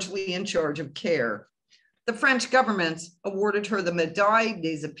was largely in charge of care. The French government awarded her the Médaille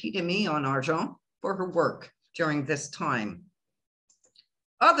des Épidémies en Argent for her work during this time.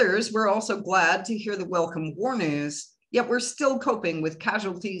 Others were also glad to hear the welcome war news, yet were still coping with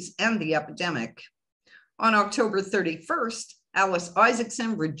casualties and the epidemic. On October 31st, Alice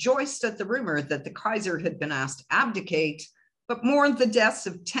Isaacson rejoiced at the rumor that the Kaiser had been asked to abdicate, but mourned the deaths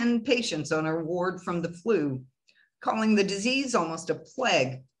of 10 patients on her ward from the flu, calling the disease almost a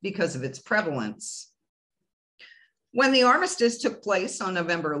plague because of its prevalence. When the armistice took place on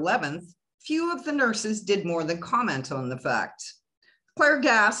November 11th, few of the nurses did more than comment on the fact. Claire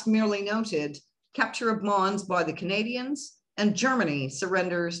Gass merely noted capture of Mons by the Canadians and Germany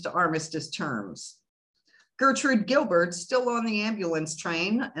surrenders to armistice terms. Gertrude Gilbert, still on the ambulance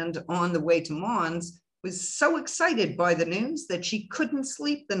train and on the way to Mons, was so excited by the news that she couldn't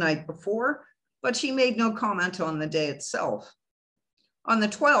sleep the night before, but she made no comment on the day itself. On the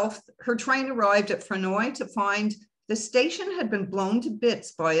 12th, her train arrived at Fresnoy to find the station had been blown to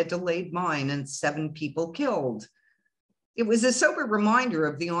bits by a delayed mine and 7 people killed. It was a sober reminder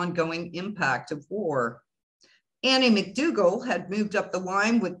of the ongoing impact of war. Annie McDougall had moved up the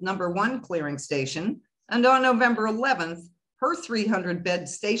line with number 1 Clearing Station, and on November 11th, her 300-bed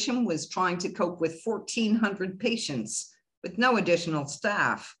station was trying to cope with 1,400 patients with no additional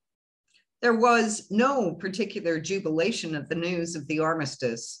staff. There was no particular jubilation at the news of the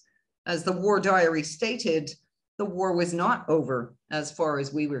armistice. As the war diary stated, the war was not over as far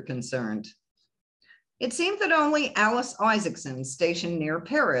as we were concerned. It seemed that only Alice Isaacson, stationed near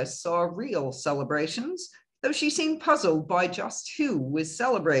Paris, saw real celebrations, though she seemed puzzled by just who was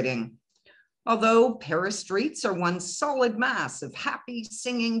celebrating. Although Paris streets are one solid mass of happy,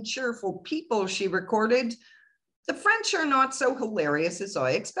 singing, cheerful people, she recorded, the French are not so hilarious as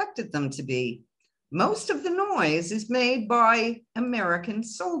I expected them to be. Most of the noise is made by American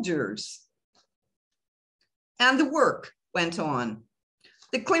soldiers. And the work went on.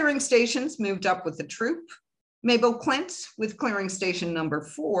 The clearing stations moved up with the troop. Mabel Clint, with Clearing Station number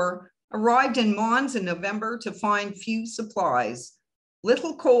 4, arrived in Mons in November to find few supplies.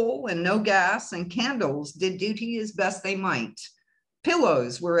 Little coal and no gas, and candles did duty as best they might.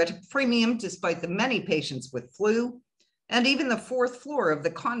 Pillows were at a premium despite the many patients with flu, and even the 4th floor of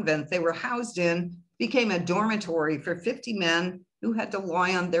the convent they were housed in became a dormitory for 50 men who had to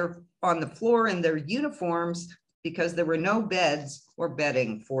lie on the floor in their uniforms because there were no beds or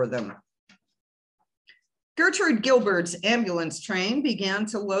bedding for them. Gertrude Gilbert's ambulance train began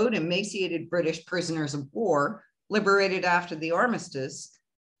to load emaciated British prisoners of war, liberated after the armistice,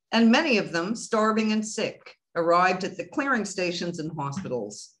 and many of them, starving and sick, arrived at the clearing stations and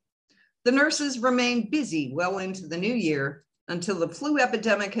hospitals. The nurses remained busy well into the new year until the flu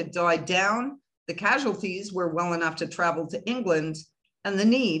epidemic had died down, the casualties were well enough to travel to England, and the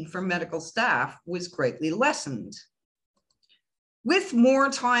need for medical staff was greatly lessened. With more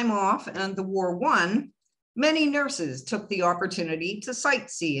time off and the war won, many nurses took the opportunity to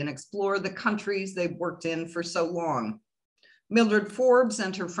sightsee and explore the countries they'd worked in for so long. Mildred Forbes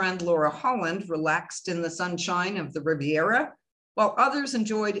and her friend Laura Holland relaxed in the sunshine of the Riviera, while others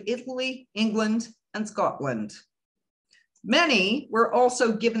enjoyed Italy, England, and Scotland. Many were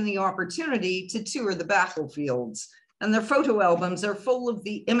also given the opportunity to tour the battlefields, and their photo albums are full of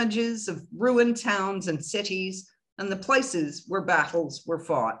the images of ruined towns and cities and the places where battles were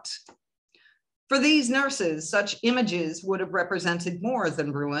fought. For these nurses, such images would have represented more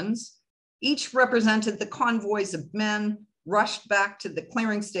than ruins. Each represented the convoys of men rushed back to the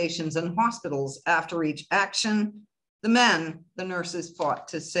clearing stations and hospitals after each action, the men the nurses fought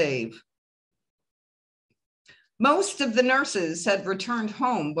to save. Most of the nurses had returned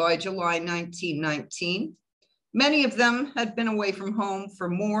home by July 1919. Many of them had been away from home for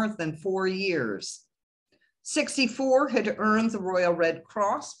more than 4 years. 64 had earned the Royal Red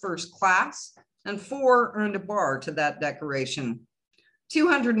Cross First Class, and 4 earned a bar to that decoration.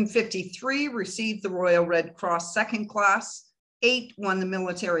 253 received the Royal Red Cross Second Class, 8 won the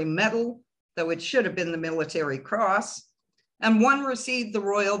Military Medal, though it should have been the Military Cross, and 1 received the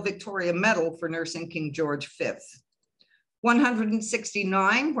Royal Victoria Medal for nursing King George V.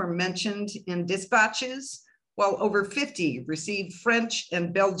 169 were mentioned in dispatches, while over 50 received French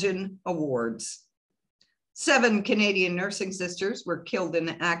and Belgian awards. 7 Canadian nursing sisters were killed in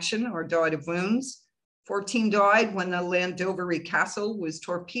action or died of wounds. 14 died when the Llandovery Castle was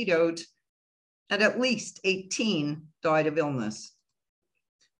torpedoed, and at least 18 died of illness.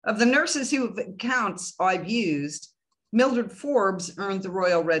 Of the nurses whose accounts I've used, Mildred Forbes earned the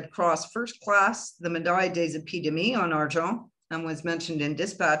Royal Red Cross First Class, the Médaille des Épidémies en Argent, and was mentioned in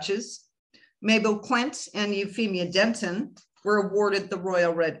dispatches. Mabel Clint and Euphemia Denton were awarded the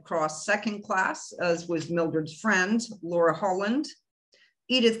Royal Red Cross Second Class, as was Mildred's friend, Laura Holland.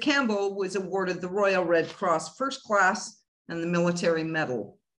 Edith Campbell was awarded the Royal Red Cross First Class and the Military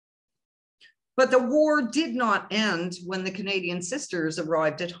Medal. But the war did not end when the Canadian sisters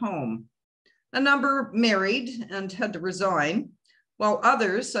arrived at home. A number married and had to resign, while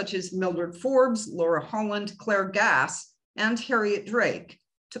others, such as Mildred Forbes, Laura Holland, Claire Gass, and Harriet Drake,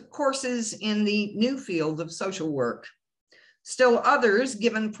 took courses in the new field of social work. Still others,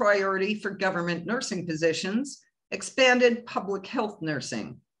 given priority for government nursing positions, expanded public health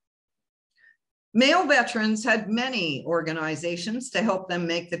nursing. Male veterans had many organizations to help them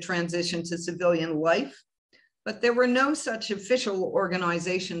make the transition to civilian life, but there were no such official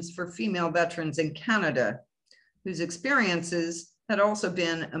organizations for female veterans in Canada, whose experiences had also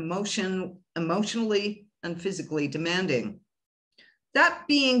been emotionally and physically demanding. That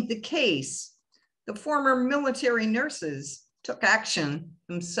being the case, the former military nurses took action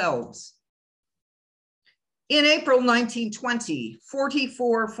themselves. In April 1920,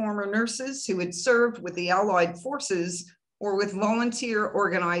 44 former nurses who had served with the Allied forces or with volunteer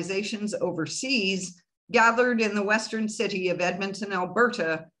organizations overseas gathered in the western city of Edmonton,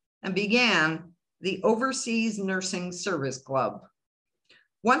 Alberta, and began the Overseas Nursing Service Club.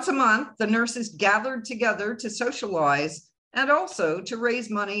 Once a month, the nurses gathered together to socialize and also to raise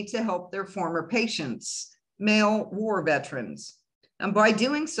money to help their former patients, male war veterans. And by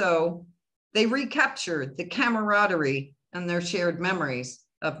doing so, they recaptured the camaraderie and their shared memories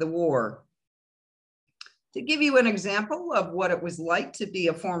of the war. To give you an example of what it was like to be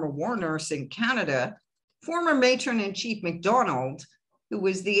a former war nurse in Canada, former Matron-in-Chief MacDonald, who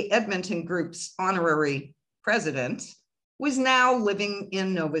was the Edmonton Group's honorary president, was now living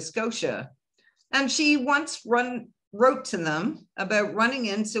in Nova Scotia. And she once wrote to them about running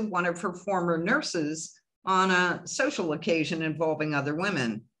into one of her former nurses on a social occasion involving other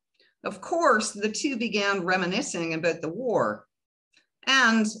women. Of course, the two began reminiscing about the war,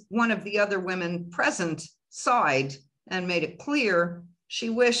 and one of the other women present sighed and made it clear she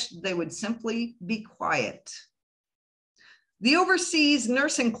wished they would simply be quiet. The Overseas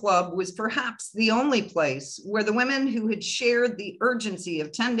Nursing Club was perhaps the only place where the women who had shared the urgency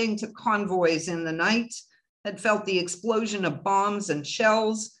of tending to convoys in the night, had felt the explosion of bombs and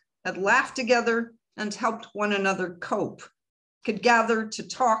shells, had laughed together and helped one another cope, could gather to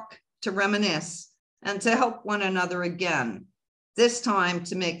talk, to reminisce, and to help one another again, this time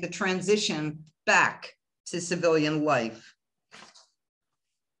to make the transition back to civilian life.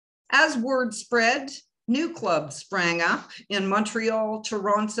 As word spread, New clubs sprang up in Montreal,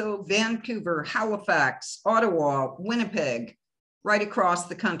 Toronto, Vancouver, Halifax, Ottawa, Winnipeg, right across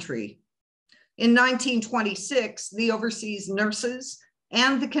the country. In 1926, the Overseas Nurses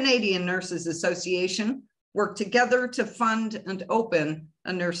and the Canadian Nurses Association worked together to fund and open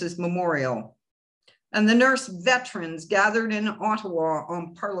a nurses' memorial. And the nurse veterans gathered in Ottawa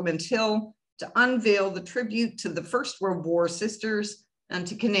on Parliament Hill to unveil the tribute to the First World War sisters and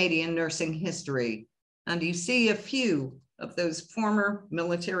to Canadian nursing history. And you see a few of those former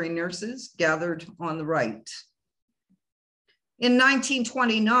military nurses gathered on the right. In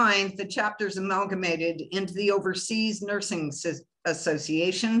 1929, the chapters amalgamated into the Overseas Nursing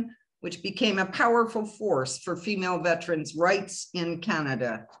Association, which became a powerful force for female veterans' rights in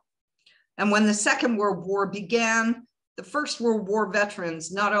Canada. And when the Second World War began, the First World War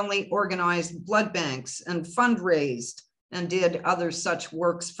veterans not only organized blood banks and fundraised and did other such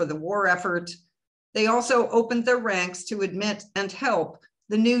works for the war effort, they also opened their ranks to admit and help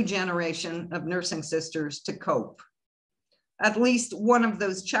the new generation of nursing sisters to cope. At least one of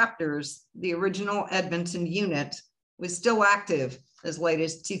those chapters, the original Edmonton unit, was still active as late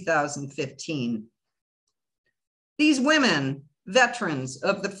as 2015. These women, veterans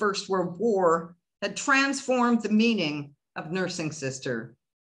of the First World War, had transformed the meaning of nursing sister.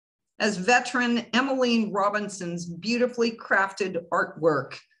 As veteran Emmeline Robinson's beautifully crafted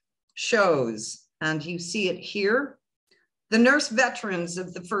artwork shows, and you see it here, the nurse veterans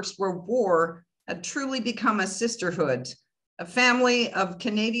of the First World War had truly become a sisterhood, a family of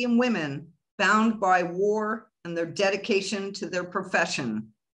Canadian women bound by war and their dedication to their profession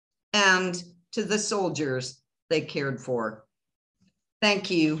and to the soldiers they cared for.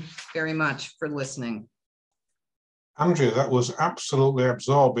 Thank you very much for listening. Andrea, that was absolutely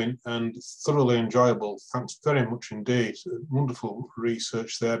absorbing and thoroughly enjoyable. Thanks very much indeed. Wonderful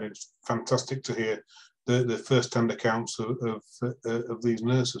research there. It's fantastic to hear the first-hand accounts of these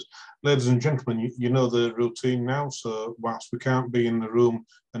nurses. Ladies and gentlemen, you know the routine now, so whilst we can't be in the room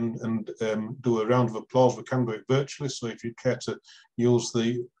and do a round of applause, we can do it virtually. So if you care to use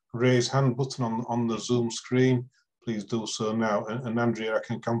the raise hand button on the Zoom screen, please do so now. And Andrea, I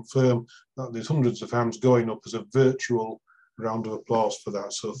can confirm that there's hundreds of hands going up as a virtual round of applause for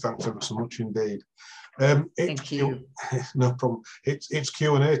that. So thanks ever so much indeed. Thank you. No problem. It's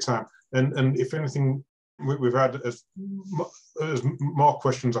Q&A time. And if anything, we've had as more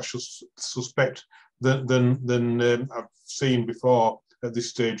questions, I should suspect, than I've seen before at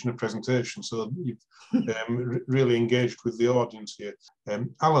this stage in a presentation. So you've really engaged with the audience here.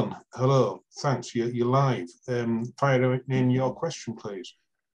 Alan, hello, thanks, you're live. Fire in your question, please.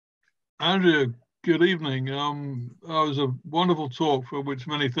 Andrea, good evening. That was a wonderful talk, for which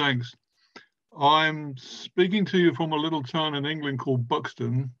many thanks. I'm speaking to you from a little town in England called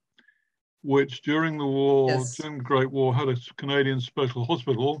Buxton, which during the war, Yes. during the Great War, had a Canadian special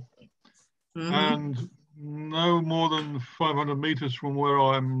hospital. Mm-hmm. And no more than 500 meters from where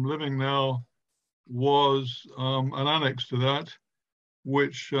I'm living now was an annex to that,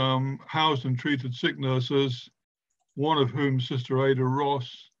 which housed and treated sick nurses, one of whom, Sister Ada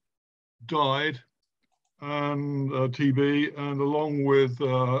Ross, died, and TB, and along with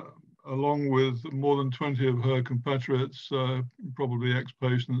more than 20 of her compatriots, probably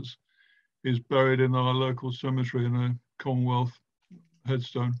ex-patients, is buried in our local cemetery in a Commonwealth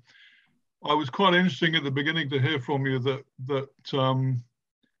headstone. I was quite interesting at the beginning to hear from you that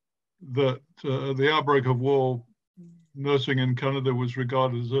the outbreak of war, nursing in Canada was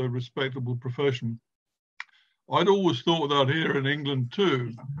regarded as a respectable profession. I'd always thought that here in England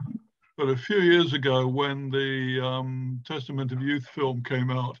too, but a few years ago when the Testament of Youth film came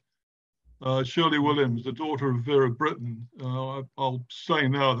out, Shirley Williams, the daughter of Vera Brittain, I'll say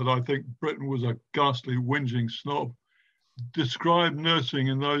now that I think Brittain was a ghastly, whinging snob, described nursing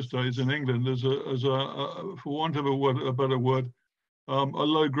in those days in England as a for want of a better word, a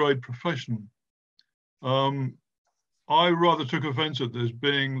low-grade profession. I rather took offence at this,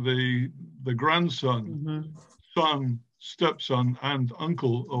 being the grandson, son, stepson, and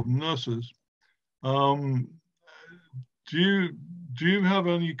uncle of nurses. Do you have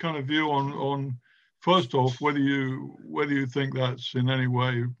any kind of view on first off whether you think that's in any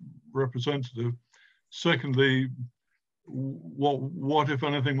way representative? Secondly, what if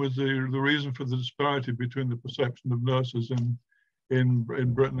anything was the reason for the disparity between the perception of nurses in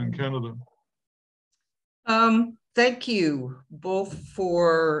Britain and Canada? Thank you both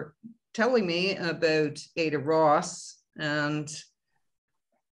for telling me about Ada Ross and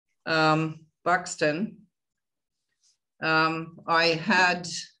Buxton. I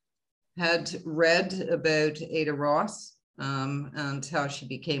had read about Ada Ross and how she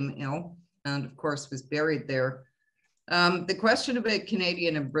became ill. and of course was buried there. The question about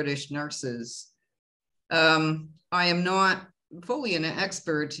Canadian and British nurses, I am not fully an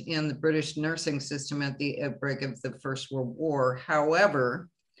expert in the British nursing system at the outbreak of the First World War. However,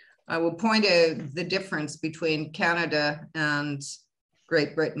 I will point out the difference between Canada and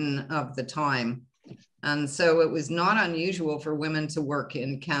Great Britain of the time. And so it was not unusual for women to work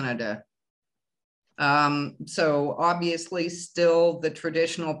in Canada. So obviously still the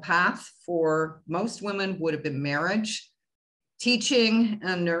traditional path for most women would have been marriage. Teaching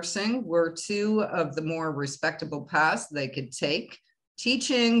and nursing were two of the more respectable paths they could take.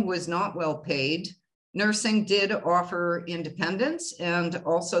 Teaching was not well paid. Nursing did offer independence and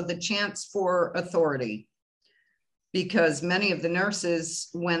also the chance for authority, because many of the nurses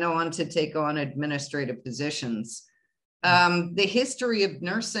went on to take on administrative positions. The history of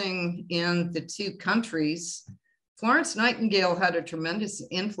nursing in the two countries, Florence Nightingale had a tremendous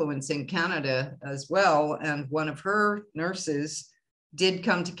influence in Canada as well, and one of her nurses did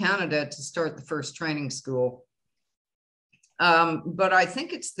come to Canada to start the first training school. But I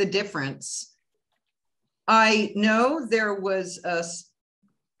think it's the difference. I know there was a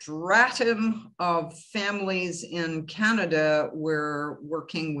stratum of families in Canada where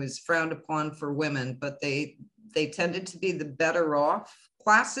working was frowned upon for women, but they tended to be the better off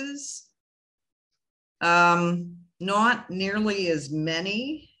classes. Not nearly as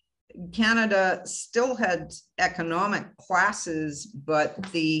many. Canada still had economic classes, but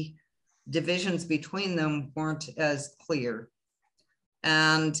the divisions between them weren't as clear.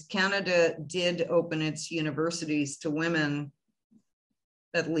 And Canada did open its universities to women,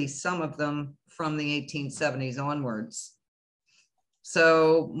 at least some of them, from the 1870s onwards.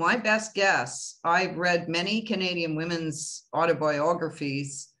 So my best guess, I've read many Canadian women's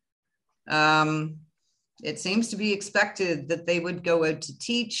autobiographies. It seems to be expected that they would go out to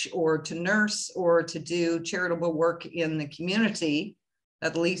teach or to nurse or to do charitable work in the community,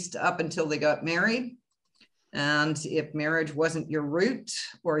 at least up until they got married. And if marriage wasn't your route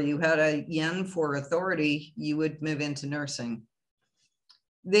or you had a yen for authority, you would move into nursing.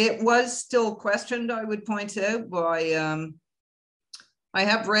 It was still questioned, I would point out, by, I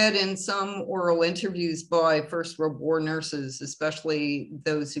have read in some oral interviews by First World War nurses, especially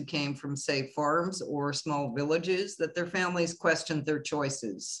those who came from, say, farms or small villages, that their families questioned their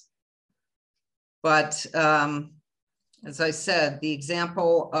choices. But as I said, the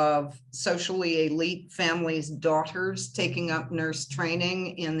example of socially elite families' daughters taking up nurse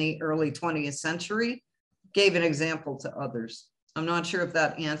training in the early 20th century gave an example to others. I'm not sure if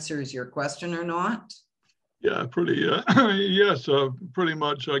that answers your question or not. Yeah, yes, pretty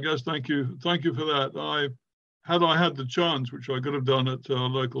much, I guess. Thank you for that. Had I had the chance, which I could have done at a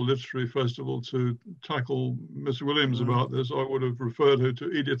local literary festival, to tackle Miss Williams about this, I would have referred her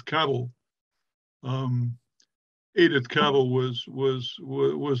to Edith Cavell. Edith Cavell was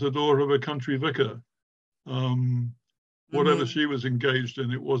the daughter of a country vicar. Whatever she was engaged in,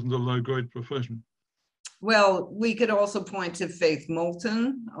 it wasn't a low-grade profession. Well, we could also point to Faith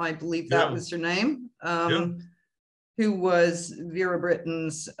Moulton, I believe that was her name, who was Vera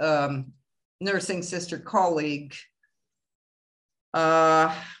Britton's nursing sister colleague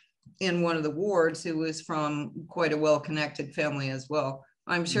in one of the wards, who was from quite a well-connected family as well.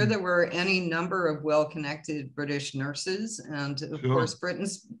 I'm sure there were any number of well-connected British nurses, and of course,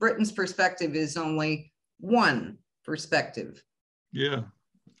 Britain's perspective is only one perspective. Yeah.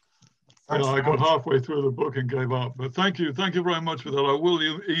 I got halfway through the book and gave up. But thank you very much for that. I will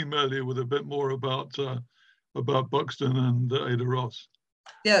email you with a bit more about Buxton and Ada Ross.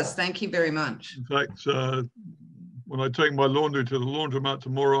 Yes, thank you very much. In fact, when I take my laundry to the laundromat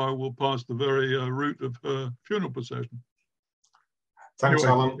tomorrow, I will pass the very route of her funeral procession. Thanks,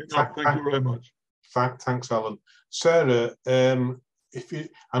 anyway, Alan. Thank you very much. Thanks, Alan. Sarah, I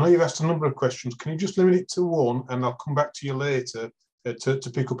know you've asked a number of questions. Can you just limit it to one, and I'll come back to you later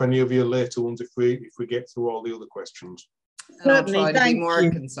to pick up any of your later ones if we get through all the other questions. Certainly, I'll try to be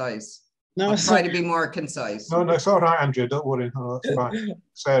more concise. No, I'll try to be more concise. No, it's all right, Andrea. Don't worry. No, that's fine.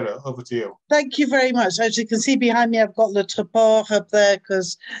 Sarah, over to you. Thank you very much. As you can see behind me, I've got Le Treport up there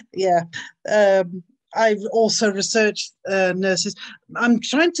because, I've also researched nurses. I'm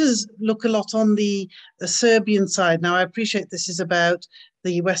trying to look a lot on the Serbian side. Now, I appreciate this is about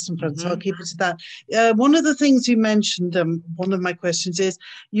the Western Front, so I'll keep it to that. One of the things you mentioned, one of my questions is,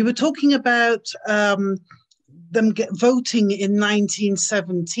 you were talking about them voting in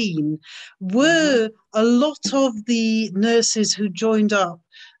 1917. Were a lot of the nurses who joined up,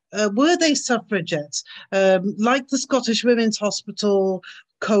 were they suffragettes? Like the Scottish Women's Hospital,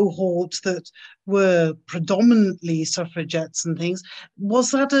 cohort that were predominantly suffragettes and things.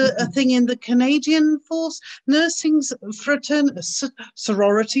 Was that a thing in the Canadian force, nursing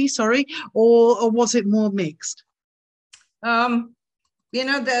sorority, or was it more mixed? You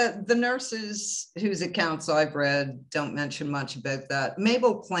know, the nurses whose accounts I've read don't mention much about that.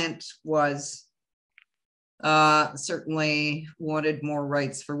 Mabel Clint was certainly wanted more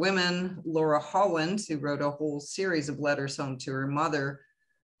rights for women. Laura Holland, who wrote a whole series of letters home to her mother,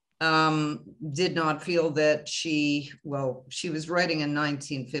 did not feel that she was writing in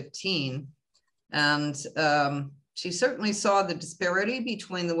 1915, and she certainly saw the disparity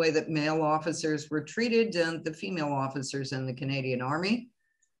between the way that male officers were treated and the female officers in the Canadian Army.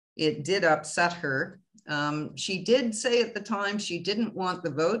 It did upset her. She did say at the time she didn't want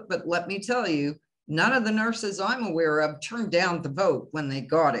the vote, but let me tell you, none of the nurses I'm aware of turned down the vote when they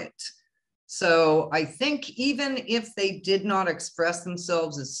got it. So I think even if they did not express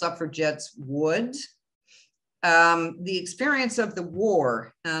themselves as suffragettes would, the experience of the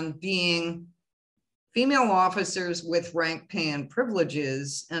war and being female officers with rank, pay, and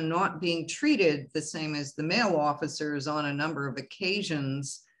privileges and not being treated the same as the male officers on a number of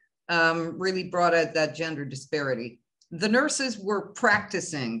occasions really brought out that gender disparity. The nurses were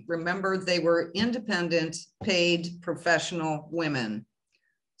practicing. Remember, they were independent, paid, professional women.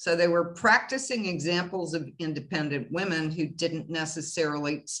 So they were practicing examples of independent women who didn't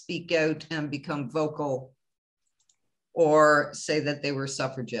necessarily speak out and become vocal or say that they were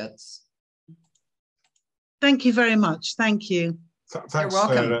suffragettes. Thank you very much. Thank you. Thanks, You're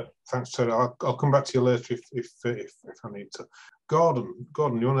welcome. Sarah. Thanks, Sarah. I'll come back to you later if I need to. Gordon,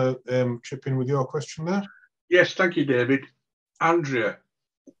 you want to chip in with your question there? Yes, thank you, David. Andrea,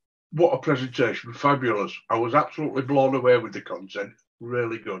 what a presentation. Fabulous. I was absolutely blown away with the content.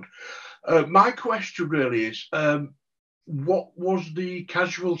 Really good. My question really is, what was the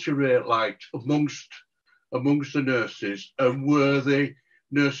casualty rate like amongst the nurses, and were the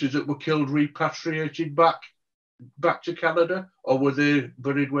nurses that were killed repatriated back to Canada, or were they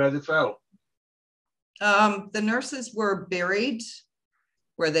buried where they fell? The nurses were buried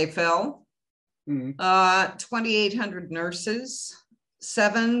where they fell. 2,800 nurses.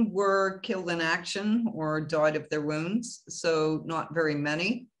 7 were killed in action or died of their wounds, so not very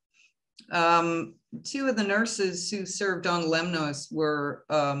many. 2 of the nurses who served on Lemnos were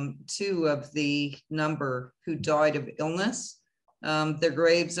 2 of the number who died of illness. Their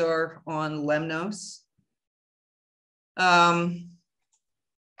graves are on Lemnos.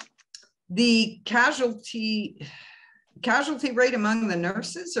 The casualty rate among the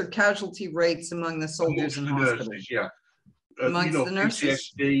nurses, or casualty rates among the soldiers in hospitals? Nurses, yeah. Amongst the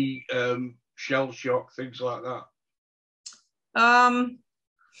nurses? PTSD, shell shock, things like that.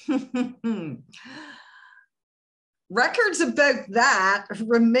 Records about that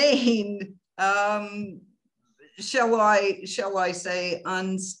remain, shall I say,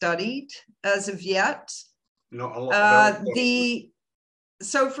 unstudied as of yet. Not a lot.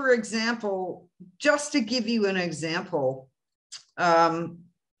 So for example, just to give you an example, oh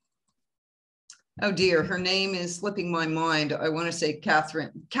dear, her name is slipping my mind. I want to say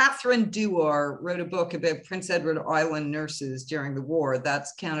Catherine Dewar wrote a book about Prince Edward Island nurses during the war.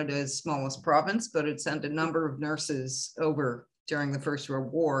 That's Canada's smallest province, but it sent a number of nurses over during the First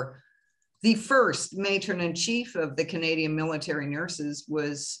World War. The first matron-in-chief of the Canadian military nurses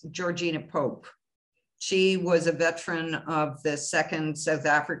was Georgina Pope. She was a veteran of the Second South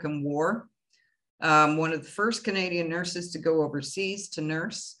African War, one of the first Canadian nurses to go overseas to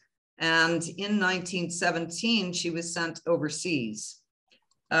nurse. And in 1917, she was sent overseas.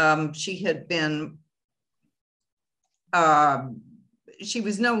 She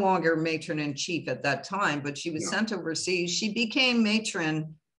was no longer matron-in-chief at that time, but she was sent overseas. She became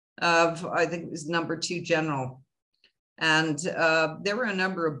matron of, I think it was number 2 general. And there were a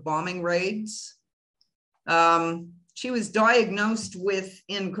number of bombing raids. She was diagnosed with,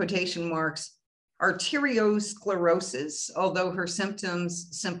 in quotation marks, arteriosclerosis, although her symptoms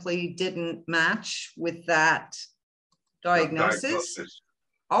simply didn't match with that diagnosis.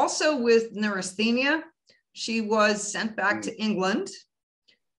 Also with neurasthenia, she was sent back to England,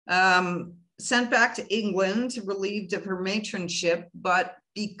 relieved of her matronship, but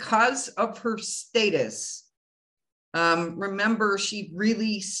because of her status, remember, she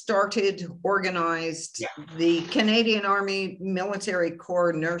really organized the Canadian Army Military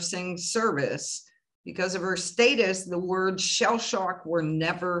Corps Nursing Service. Because of her status, the words shell shock were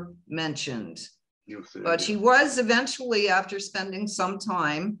never mentioned. But she was eventually, after spending some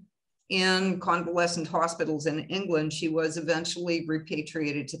time in convalescent hospitals in England, she was eventually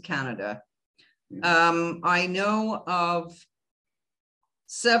repatriated to Canada. I know of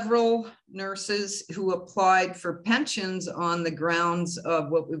several nurses who applied for pensions on the grounds of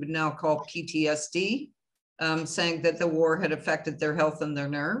what we would now call PTSD, saying that the war had affected their health and their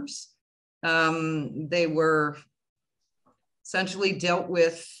nerves. They were essentially dealt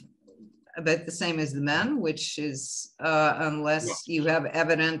with about the same as the men, which is unless you have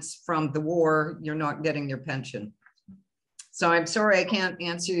evidence from the war, you're not getting your pension. So I'm sorry I can't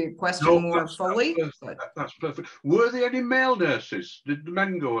answer your question more fully. That's perfect. Were there any male nurses? Did the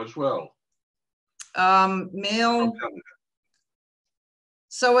men go as well? Male.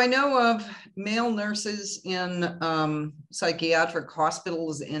 So I know of male nurses in psychiatric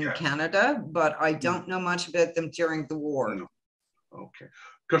hospitals in Canada, but I don't know much about them during the war. No. Okay.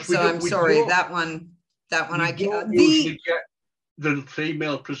 So I'm sorry, that one I can't. Usually get the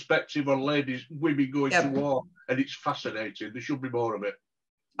female perspective on women going to war, and it's fascinating. There should be more of it.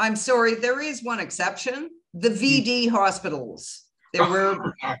 I'm sorry, there is one exception. The VD hospitals. There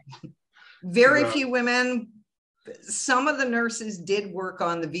were very few women. Some of the nurses did work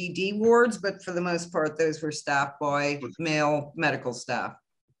on the VD wards, but for the most part, those were staffed by male medical staff.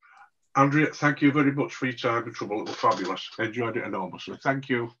 Andrea, thank you very much for your time and trouble. It was fabulous. Enjoyed it enormously. Thank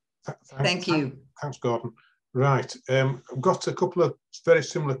you. Thank you. Thanks, Gordon. Right. I've got a couple of very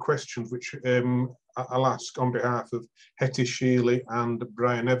similar questions, which I'll ask on behalf of Hetty Shealy and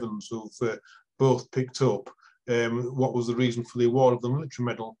Brian Evans, who've both picked up what was the reason for the award of the military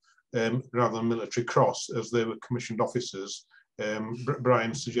medal rather than military cross, as they were commissioned officers.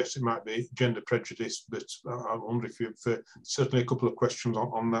 Brian suggests it might be gender prejudice, but I wonder if you've certainly a couple of questions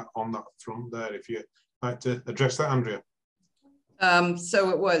on that front there, if you'd like to address that, Andrea. So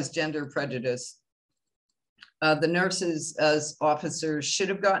it was gender prejudice. The nurses as officers should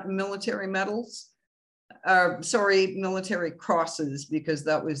have gotten military medals. Military crosses, because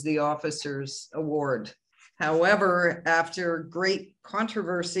that was the officers' award. However, after great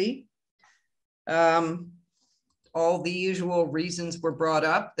controversy, all the usual reasons were brought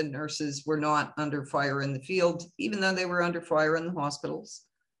up. The nurses were not under fire in the field, even though they were under fire in the hospitals.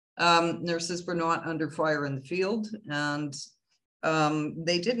 Nurses were not under fire in the field, and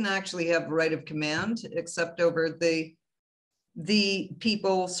they didn't actually have right of command except over the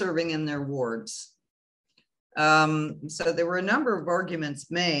people serving in their wards. So there were a number of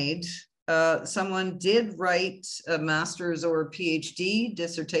arguments made. Someone did write a master's or a PhD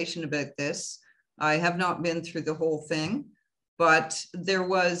dissertation about this. I have not been through the whole thing, but there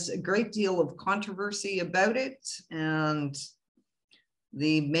was a great deal of controversy about it, and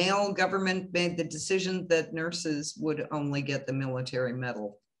the male government made the decision that nurses would only get the military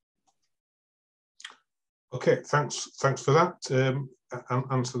medal. Okay, thanks for that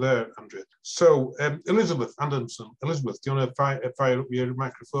answer there, Andrea. So Elizabeth Anderson, Elizabeth, do you want to fire up your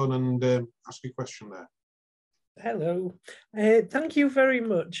microphone and ask a question there? Hello, thank you very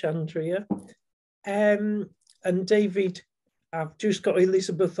much, Andrea. And David, I've just got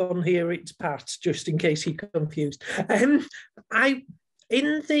Elizabeth on here, it's Pat, just in case you're confused. In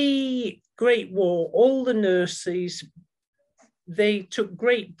the Great War, all the nurses, they took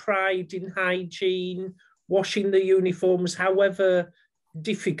great pride in hygiene, washing the uniforms, however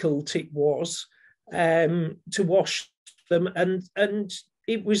difficult it was to wash them. And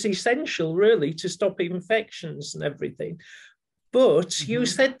it was essential, really, to stop infections and everything. But you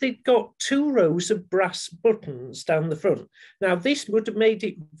said they'd got 2 rows of brass buttons down the front. Now, this would have made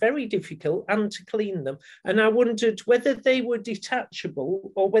it very difficult and to clean them. And I wondered whether they were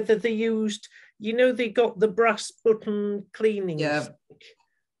detachable or whether they used, you know, they got the brass button cleaning stick.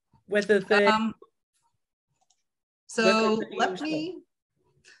 Whether they... So let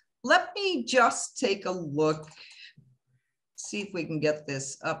me just take a look, see if we can get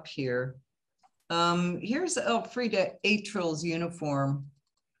this up here. Here's Elfriede Atrill's uniform.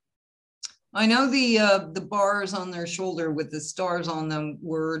 I know the bars on their shoulder with the stars on them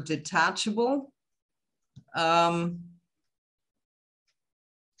were detachable. Don't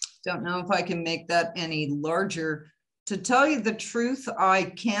know if I can make that any larger. To tell you the truth, I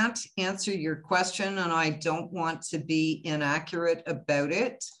can't answer your question, and I don't want to be inaccurate about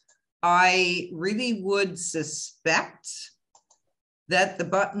it. I really would suspect that the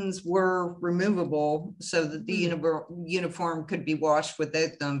buttons were removable so that the uniform could be washed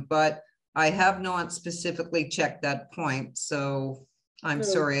without them, but I have not specifically checked that point, so I'm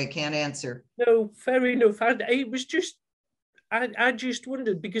sorry, I can't answer. No, fair enough. It was just, I just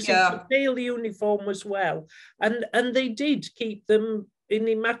wondered, because it's a male uniform as well, and they did keep them in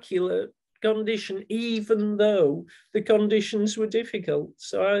immaculate condition, even though the conditions were difficult.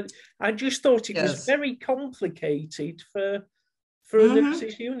 So I just thought it was very complicated for a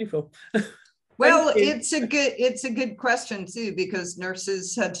nurse's uniform. Well, it's a good question too, because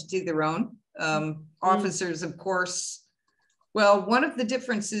nurses had to do their own. Officers, of course. Well, one of the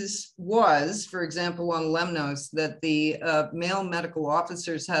differences was, for example, on Lemnos, that the male medical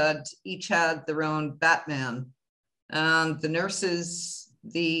officers each had their own Batman, and the nurses,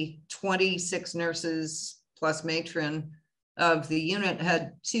 the 26 nurses plus matron of the unit,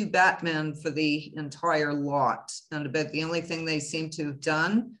 had 2 Batmen for the entire lot, and about the only thing they seemed to have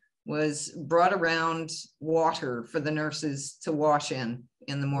done was brought around water for the nurses to wash in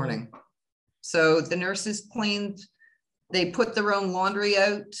the morning. So the nurses cleaned, they put their own laundry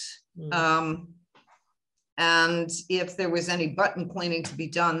out. And if there was any button cleaning to be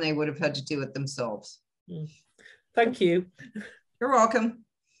done, they would have had to do it themselves. Thank you. You're welcome.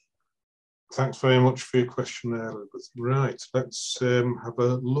 Thanks very much for your question there, Elizabeth. Right, let's have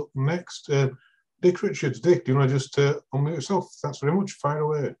a look next. Dick Richards. Dick, do you want to just unmute yourself? Thanks very much. Fire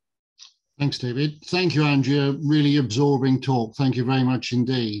away. Thanks, David. Thank you, Andrea. Really absorbing talk. Thank you very much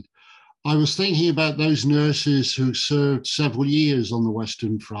indeed. I was thinking about those nurses who served several years on the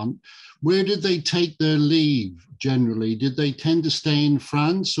Western Front. Where did they take their leave generally? Did they tend to stay in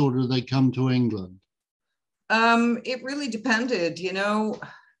France, or did they come to England? It really depended, you know.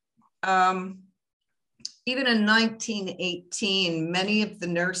 Even in 1918, many of the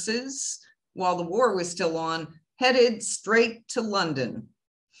nurses, while the war was still on, headed straight to London.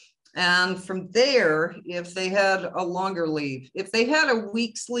 And from there, if they had a longer leave, if they had a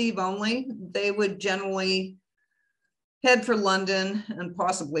week's leave only, they would generally head for London and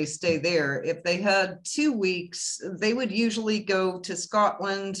possibly stay there. If they had 2 weeks, they would usually go to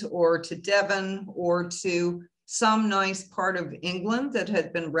Scotland or to Devon or to some nice part of England that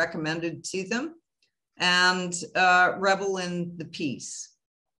had been recommended to them, and revel in the peace.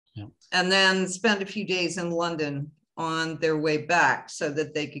 Yeah. And then spend a few days in London on their way back so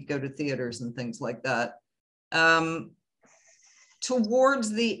that they could go to theaters and things like that.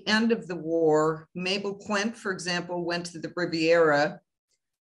 Towards the end of the war, Mabel Quint, for example, went to the Riviera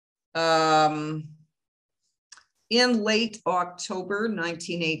in late October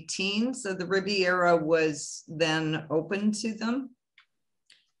 1918. So the Riviera was then open to them.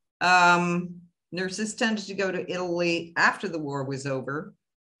 Nurses tended to go to Italy after the war was over.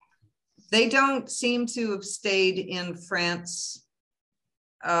 They don't seem to have stayed in France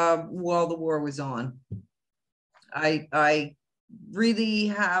while the war was on. I really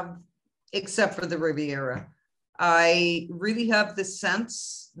have, except for the Riviera, I really have the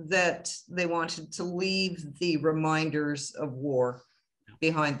sense that they wanted to leave the reminders of war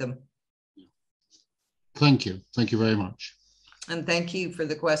behind them. Thank you. Thank you very much. And thank you for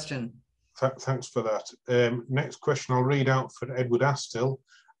the question. Thanks for that. Next question I'll read out for Edward Astill.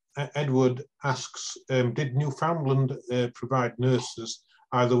 Edward asks, did Newfoundland provide nurses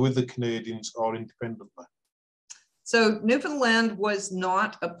either with the Canadians or independently? So Newfoundland was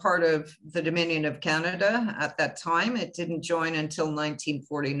not a part of the Dominion of Canada at that time. It didn't join until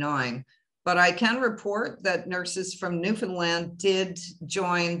 1949. But I can report that nurses from Newfoundland did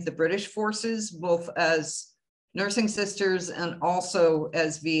join the British forces, both as nursing sisters and also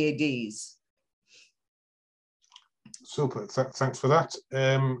as VADs. Super, thanks for that.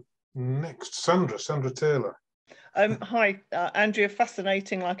 Next, Sandra Taylor. Hi, Andrea,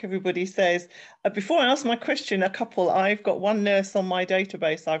 fascinating, like everybody says. Before I ask my question, I've got one nurse on my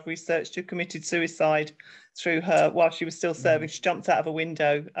database I've researched who committed suicide through her while she was still serving. She jumped out of a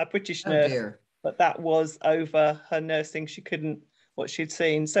window, a British nurse, but that was over her nursing. She couldn't, what she'd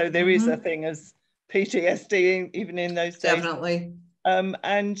seen. So there is a thing as PTSD even in those days. Definitely.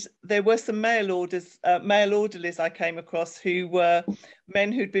 And there were some male orderlies I came across who were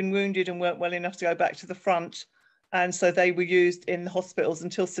men who'd been wounded and weren't well enough to go back to the front. And so they were used in the hospitals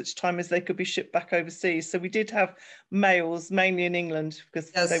until such time as they could be shipped back overseas. So we did have males, mainly in England,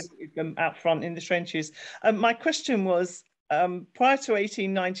 because they wanted them out front in the trenches. My question was, prior to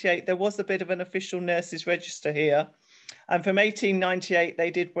 1898, there was a bit of an official nurses register here. And from 1898,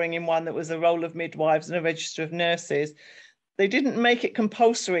 they did bring in one that was a roll of midwives and a register of nurses. They didn't make it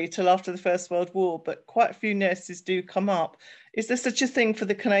compulsory till after the First World War, but quite a few nurses do come up. Is there such a thing for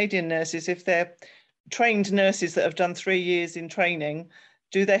the Canadian nurses? If they're trained nurses that have done 3 years in training,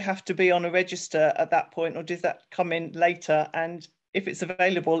 do they have to be on a register at that point, or does that come in later? And if it's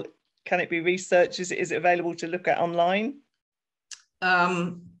available, can it be researched? Is it available to look at online?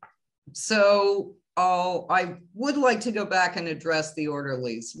 So I would like to go back and address the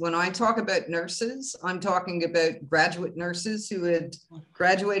orderlies. When I talk about nurses, I'm talking about graduate nurses who had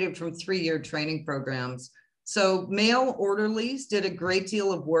graduated from 3-year training programs. So male orderlies did a great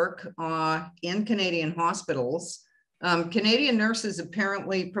deal of work in Canadian hospitals, Canadian nurses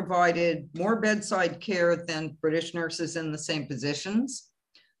apparently provided more bedside care than British nurses in the same positions,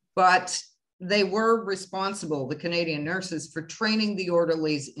 but they were responsible, the Canadian nurses, for training the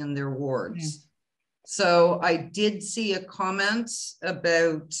orderlies in their wards. Mm. So I did see a comment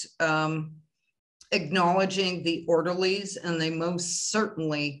about acknowledging the orderlies, and they most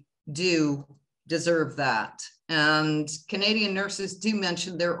certainly do deserve that. And Canadian nurses do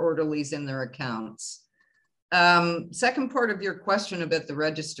mention their orderlies in their accounts. Second part of your question about the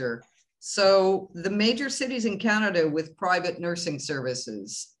register. So the major cities in Canada with private nursing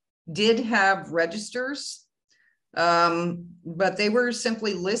services did have registers, but they were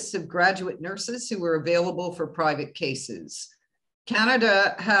simply lists of graduate nurses who were available for private cases.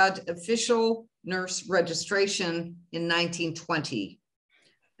 Canada had official nurse registration in 1920.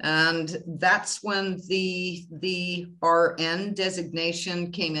 And that's when the RN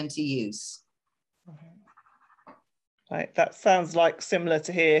designation came into use. Right, that sounds like similar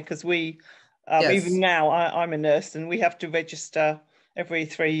to here, because we, yes. Even now, I'm a nurse and we have to register every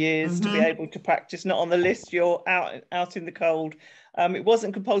 3 years to be able to practice. Not on the list, you're out in the cold. It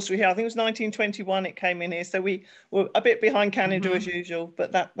wasn't compulsory here. I think it was 1921 it came in here. So we were a bit behind Canada as usual,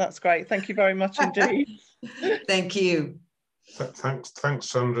 but that's great. Thank you very much indeed. Thank you. Thanks,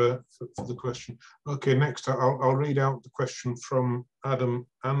 Sandra, for the question. Okay, next I'll read out the question from Adam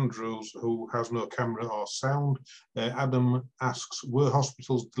Andrews, who has no camera or sound. Adam asks, were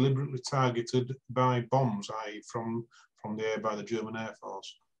hospitals deliberately targeted by bombs, i.e. from the air by the German Air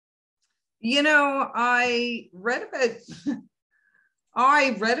Force? You know, I read about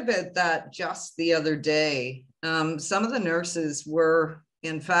that just the other day. Some of the nurses were,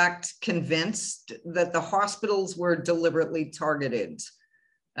 in fact, convinced that the hospitals were deliberately targeted.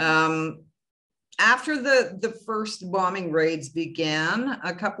 After the first bombing raids began,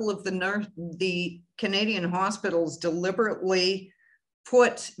 a couple of the Canadian hospitals deliberately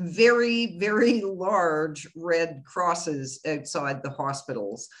put very, very large red crosses outside the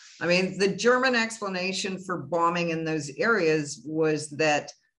hospitals. I mean, the German explanation for bombing in those areas was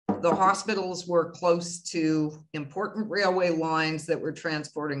that the hospitals were close to important railway lines that were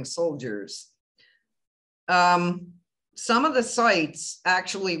transporting soldiers. Some of the sites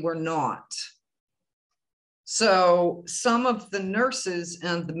actually were not. So some of the nurses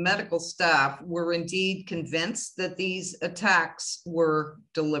and the medical staff were indeed convinced that these attacks were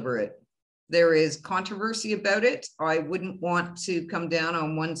deliberate. There is controversy about it. I wouldn't want to come down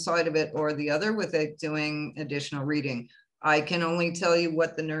on one side of it or the other without doing additional reading. I can only tell you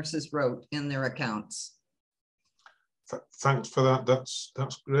what the nurses wrote in their accounts. Thanks for that. That's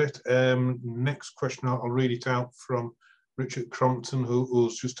great. Next question, I'll read it out from Richard Crompton,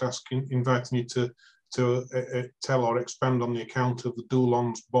 who's just inviting you to tell or expand on the account of the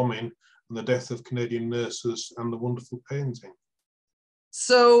Doulons bombing and the death of Canadian nurses and the wonderful painting.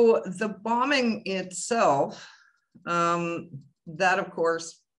 So the bombing itself, that of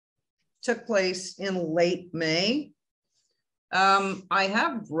course took place in late May. I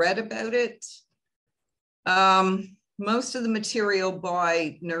have read about it. Most of the material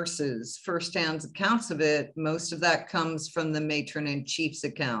by nurses, first-hand accounts of it, most of that comes from the matron-in-chief's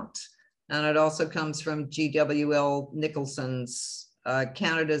account. And it also comes from GWL Nicholson's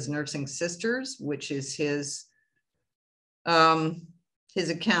Canada's Nursing Sisters, which is his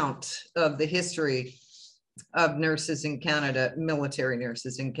account of the history of nurses in Canada, military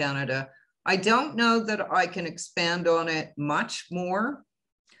nurses in Canada. I don't know that I can expand on it much more.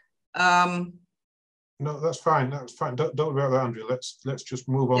 No, that's fine. That's fine. Don't worry about that, Andrew. Let's just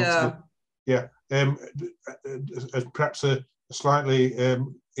move on. Perhaps a slightly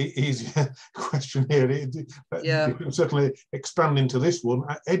easier question here. You can certainly expand into this one.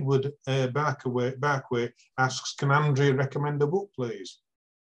 Edward Barkway asks, can Andrea recommend a book, please?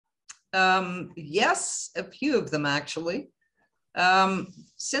 Yes, a few of them actually.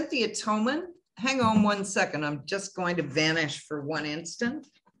 Cynthia Toman, hang on one second. I'm just going to vanish for one instant.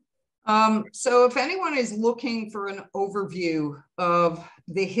 So if anyone is looking for an overview of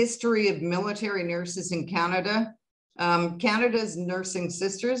the history of military nurses in Canada, Canada's Nursing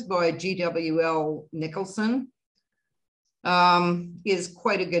Sisters by GWL Nicholson is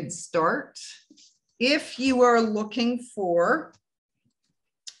quite a good start. If you are looking for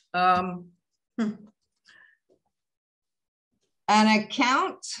an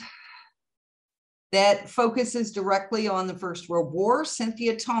account that focuses directly on the First World War,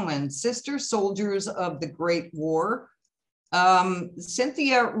 Cynthia Toman, Sister Soldiers of the Great War.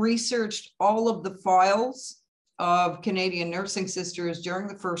 Cynthia researched all of the files of Canadian nursing sisters during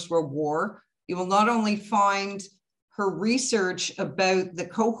the First World War. You will not only find her research about the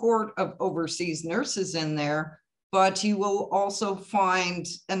cohort of overseas nurses in there, but you will also find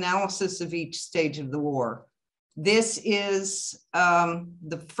analysis of each stage of the war. This is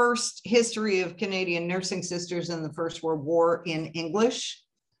the first history of Canadian nursing sisters in the First World War in English.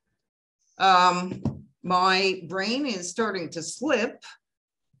 My brain is starting to slip.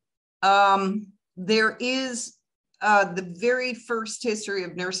 There is the very first history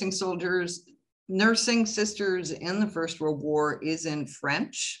of nursing sisters in the First World War is in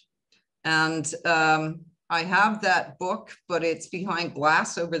French. And I have that book, but it's behind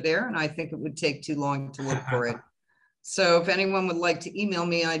glass over there, and I think it would take too long to look for it. So if anyone would like to email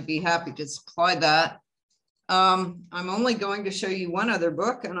me, I'd be happy to supply that. I'm only going to show you one other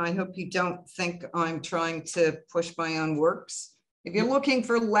book, and I hope you don't think I'm trying to push my own works. If you're looking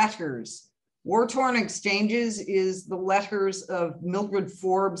for letters, War Torn Exchanges is the letters of Mildred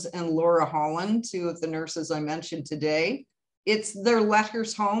Forbes and Laura Holland, two of the nurses I mentioned today. It's their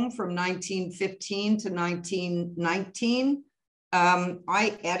letters home from 1915 to 1919.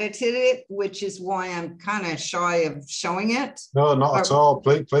 I edited it, which is why I'm kind of shy of showing it. No, not at all.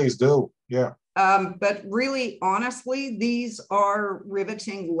 Please do. Yeah. But really, honestly, these are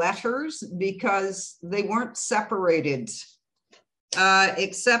riveting letters because they weren't separated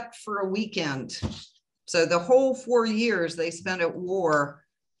except for a weekend. So the whole 4 years they spent at war,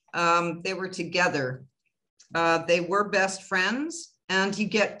 they were together. They were best friends, and you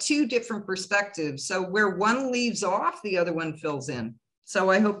get two different perspectives. So where one leaves off, the other one fills in. So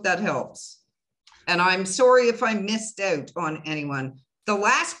I hope that helps. And I'm sorry if I missed out on anyone. The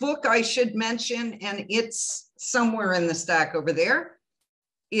last book I should mention, and it's somewhere in the stack over there,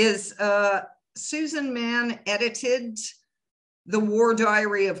 is Susan Mann edited The War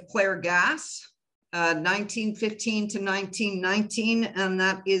Diary of Claire Gass, 1915 to 1919, and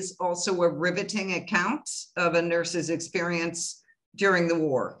that is also a riveting account of a nurse's experience during the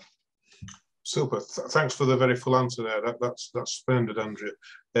war. Super. Thanks for the very full answer there. That's splendid, Andrea.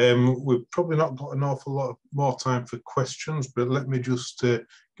 We've probably not got an awful lot more time for questions, but let me just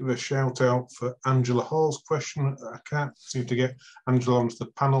give a shout out for Angela Hall's question. I can't seem to get Angela onto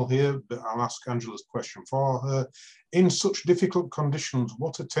the panel here, but I'll ask Angela's question for her. In such difficult conditions,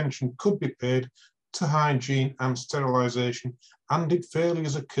 what attention could be paid to hygiene and sterilisation, and did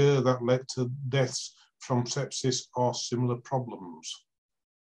failures occur that led to deaths from sepsis or similar problems?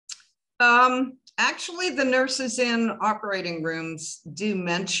 Actually, the nurses in operating rooms do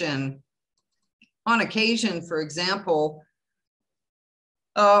mention on occasion, for example,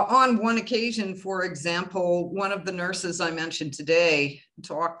 on one occasion, for example, one of the nurses I mentioned today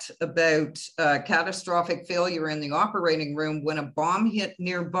talked about catastrophic failure in the operating room when a bomb hit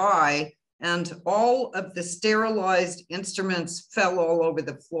nearby and all of the sterilized instruments fell all over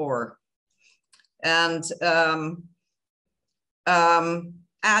the floor. And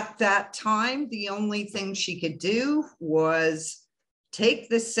at that time, the only thing she could do was take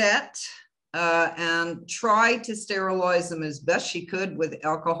the set and try to sterilize them as best she could with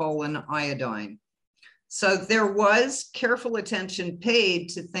alcohol and iodine. So there was careful attention paid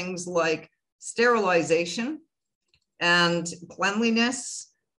to things like sterilization and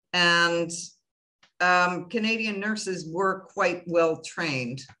cleanliness, and Canadian nurses were quite well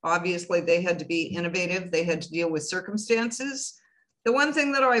trained. Obviously, they had to be innovative. They had to deal with circumstances. The one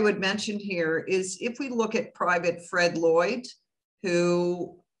thing that I would mention here is if we look at Private Fred Lloyd,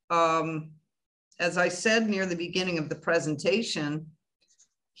 who, as I said near the beginning of the presentation,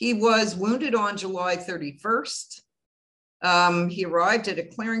 he was wounded on July 31st. He arrived at a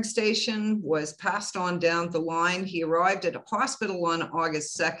clearing station, was passed on down the line. He arrived at a hospital on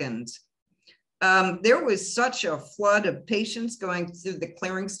August 2nd. There was such a flood of patients going through the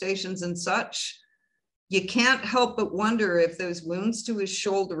clearing stations and such. You can't help but wonder if those wounds to his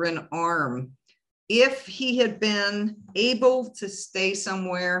shoulder and arm, if he had been able to stay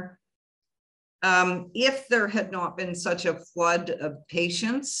somewhere, if there had not been such a flood of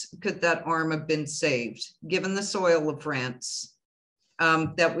patients, could that arm have been saved, given the soil of France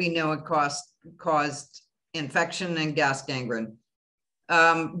that we know it caused infection and gas gangrene.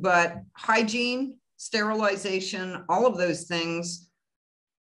 But hygiene, sterilization, all of those things,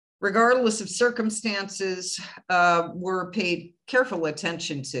 regardless of circumstances, were paid careful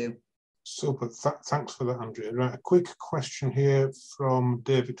attention to. Super. Thanks for that, Andrea. Right, a quick question here from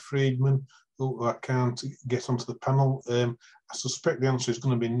David Friedman, who I can't get onto the panel. I suspect the answer is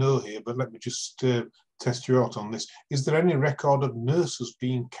going to be no here, but let me just test you out on this. Is there any record of nurses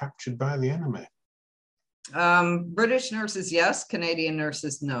being captured by the enemy? British nurses, yes. Canadian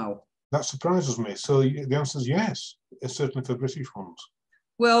nurses, no. That surprises me. So the answer is yes, certainly for British ones.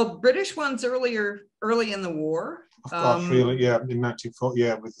 Well, British ones early in the war. Of course, really, yeah, in 1940,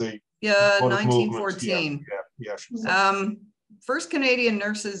 yeah, with the 1914. Yeah, sure. First Canadian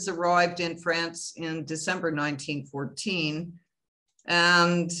nurses arrived in France in December 1914,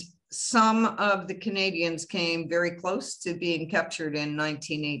 and some of the Canadians came very close to being captured in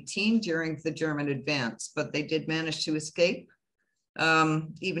 1918 during the German advance, but they did manage to escape,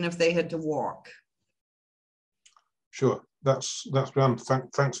 even if they had to walk. Sure, that's grand.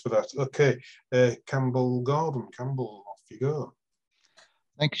 Thanks for that. Okay, Campbell Gordon. Campbell, off you go.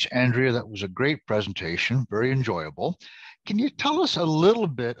 Thanks, Andrea. That was a great presentation, very enjoyable. Can you tell us a little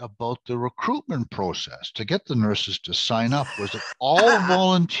bit about the recruitment process to get the nurses to sign up? Was it all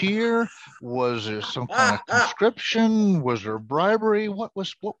volunteer? Was there some kind of conscription? Was there bribery? What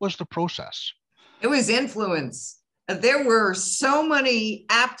was the process? It was influence. There were so many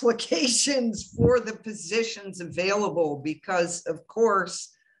applications for the positions available because, of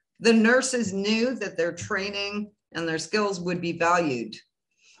course, the nurses knew that their training and their skills would be valued,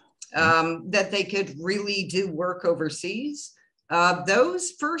 that they could really do work overseas.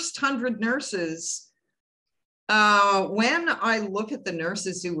 Those first 100 nurses, when I look at the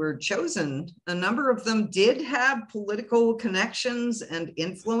nurses who were chosen, a number of them did have political connections and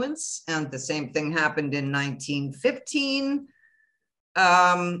influence, and the same thing happened in 1915.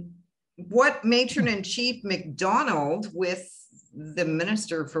 What Matron-in-Chief MacDonald, with the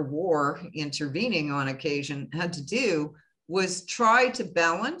Minister for War intervening on occasion, had to do was try to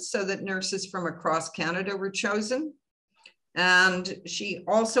balance so that nurses from across Canada were chosen. And she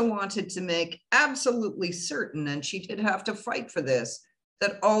also wanted to make absolutely certain, and she did have to fight for this,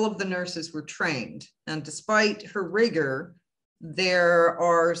 that all of the nurses were trained. And despite her rigor, there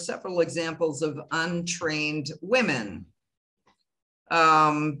are several examples of untrained women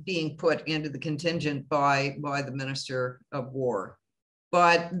being put into the contingent by the Minister of War.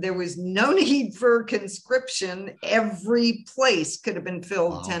 But there was no need for conscription. Every place could have been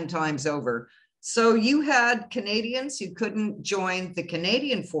filled 10 times over. So you had Canadians who couldn't join the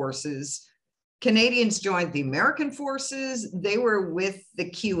Canadian forces. Canadians joined the American forces. They were with the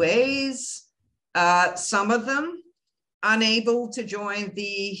QAs. Some of them, unable to join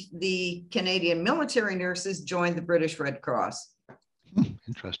the Canadian military nurses, joined the British Red Cross.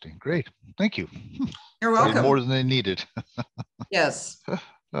 Interesting. Great. Thank you. You're welcome. More than they needed. Yes.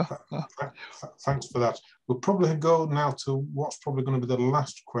 Thanks for that. We'll probably go now to what's probably going to be the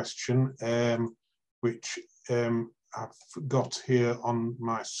last question, which I've got here on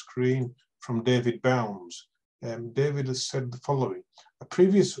my screen from David Bounds. David has said the following: a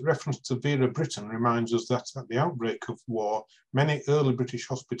previous reference to Vera Britain reminds us that at the outbreak of war, many early British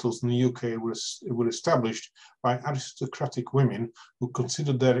hospitals in the UK were established by aristocratic women who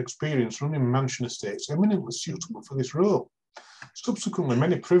considered their experience running mansion estates eminently suitable for this role. Subsequently,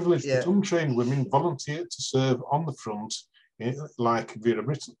 many privileged but untrained women volunteered to serve on the front, like Vera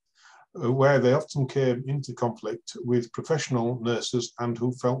Britain, where they often came into conflict with professional nurses and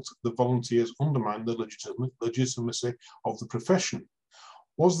who felt the volunteers undermined the legitimacy of the profession.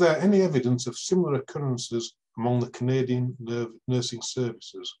 Was there any evidence of similar occurrences among the Canadian nursing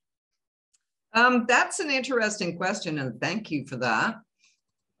services? That's an interesting question, and thank you for that.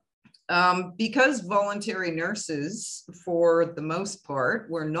 Because voluntary nurses, for the most part,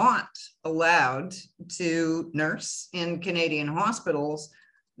 were not allowed to nurse in Canadian hospitals,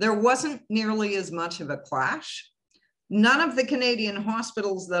 there wasn't nearly as much of a clash. None of the Canadian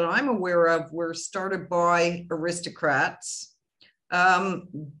hospitals that I'm aware of were started by aristocrats,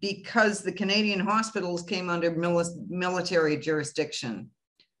 because the Canadian hospitals came under military jurisdiction.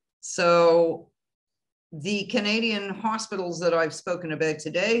 So the Canadian hospitals that I've spoken about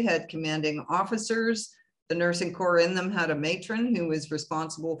today had commanding officers. The nursing corps in them had a matron who was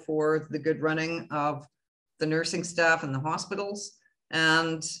responsible for the good running of the nursing staff in the hospitals.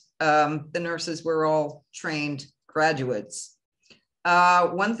 And the nurses were all trained graduates.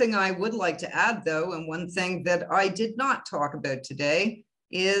 One thing I would like to add, though, and one thing that I did not talk about today,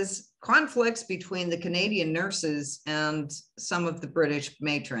 is conflicts between the Canadian nurses and some of the British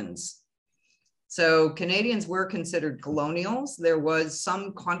matrons. So Canadians were considered colonials. There was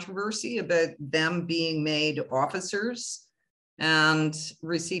some controversy about them being made officers and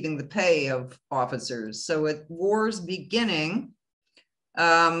receiving the pay of officers. So at war's beginning,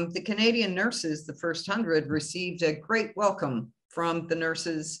 the Canadian nurses, the first 100, received a great welcome from the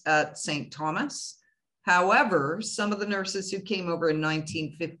nurses at St. Thomas. However, some of the nurses who came over in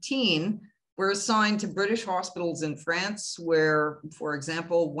 1915 were assigned to British hospitals in France, where, for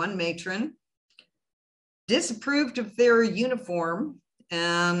example, one matron disapproved of their uniform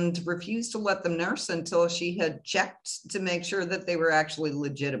and refused to let them nurse until she had checked to make sure that they were actually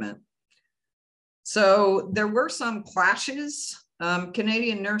legitimate. So there were some clashes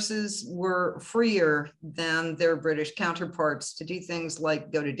Canadian nurses were freer than their British counterparts to do things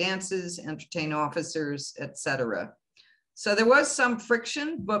like go to dances, entertain officers, etc. So there was some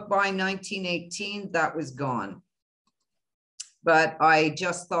friction, but by 1918, that was gone. But I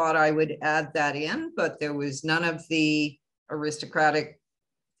just thought I would add that in, but there was none of the aristocratic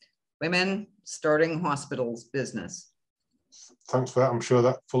women starting hospitals business. Thanks for that. I'm sure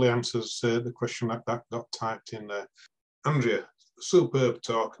that fully answers the question that got typed in there. Andrea, superb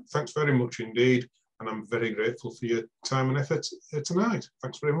talk. Thanks very much indeed. And I'm very grateful for your time and effort tonight.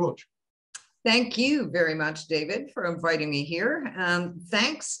 Thanks very much. Thank you very much, David, for inviting me here. And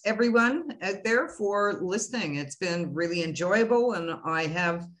thanks everyone out there for listening. It's been really enjoyable, and I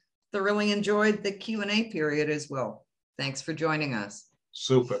have thoroughly enjoyed the Q&A period as well. Thanks for joining us.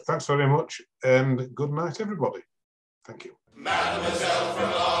 Super. Thanks very much, and good night, everybody. Thank you. Mademoiselle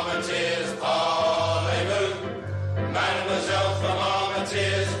from Armentières, parlez-vous. Mademoiselle from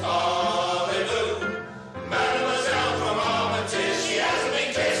Armentières, parlez-vous. Mademoiselle from Armentières, she hasn't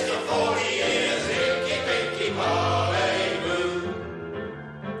been kissed for 40 years. Hickey, picky, parlez-vous.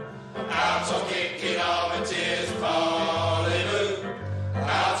 Out on kicking Armentières, parlez-vous.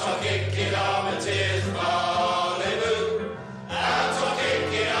 Out on kicking Armentières, parlez-vous. Out on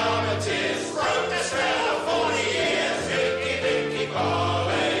kicking Armentières, broke the spell of 40 years. Hickey, picky,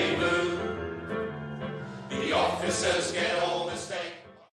 parlez-vous. The officers get on.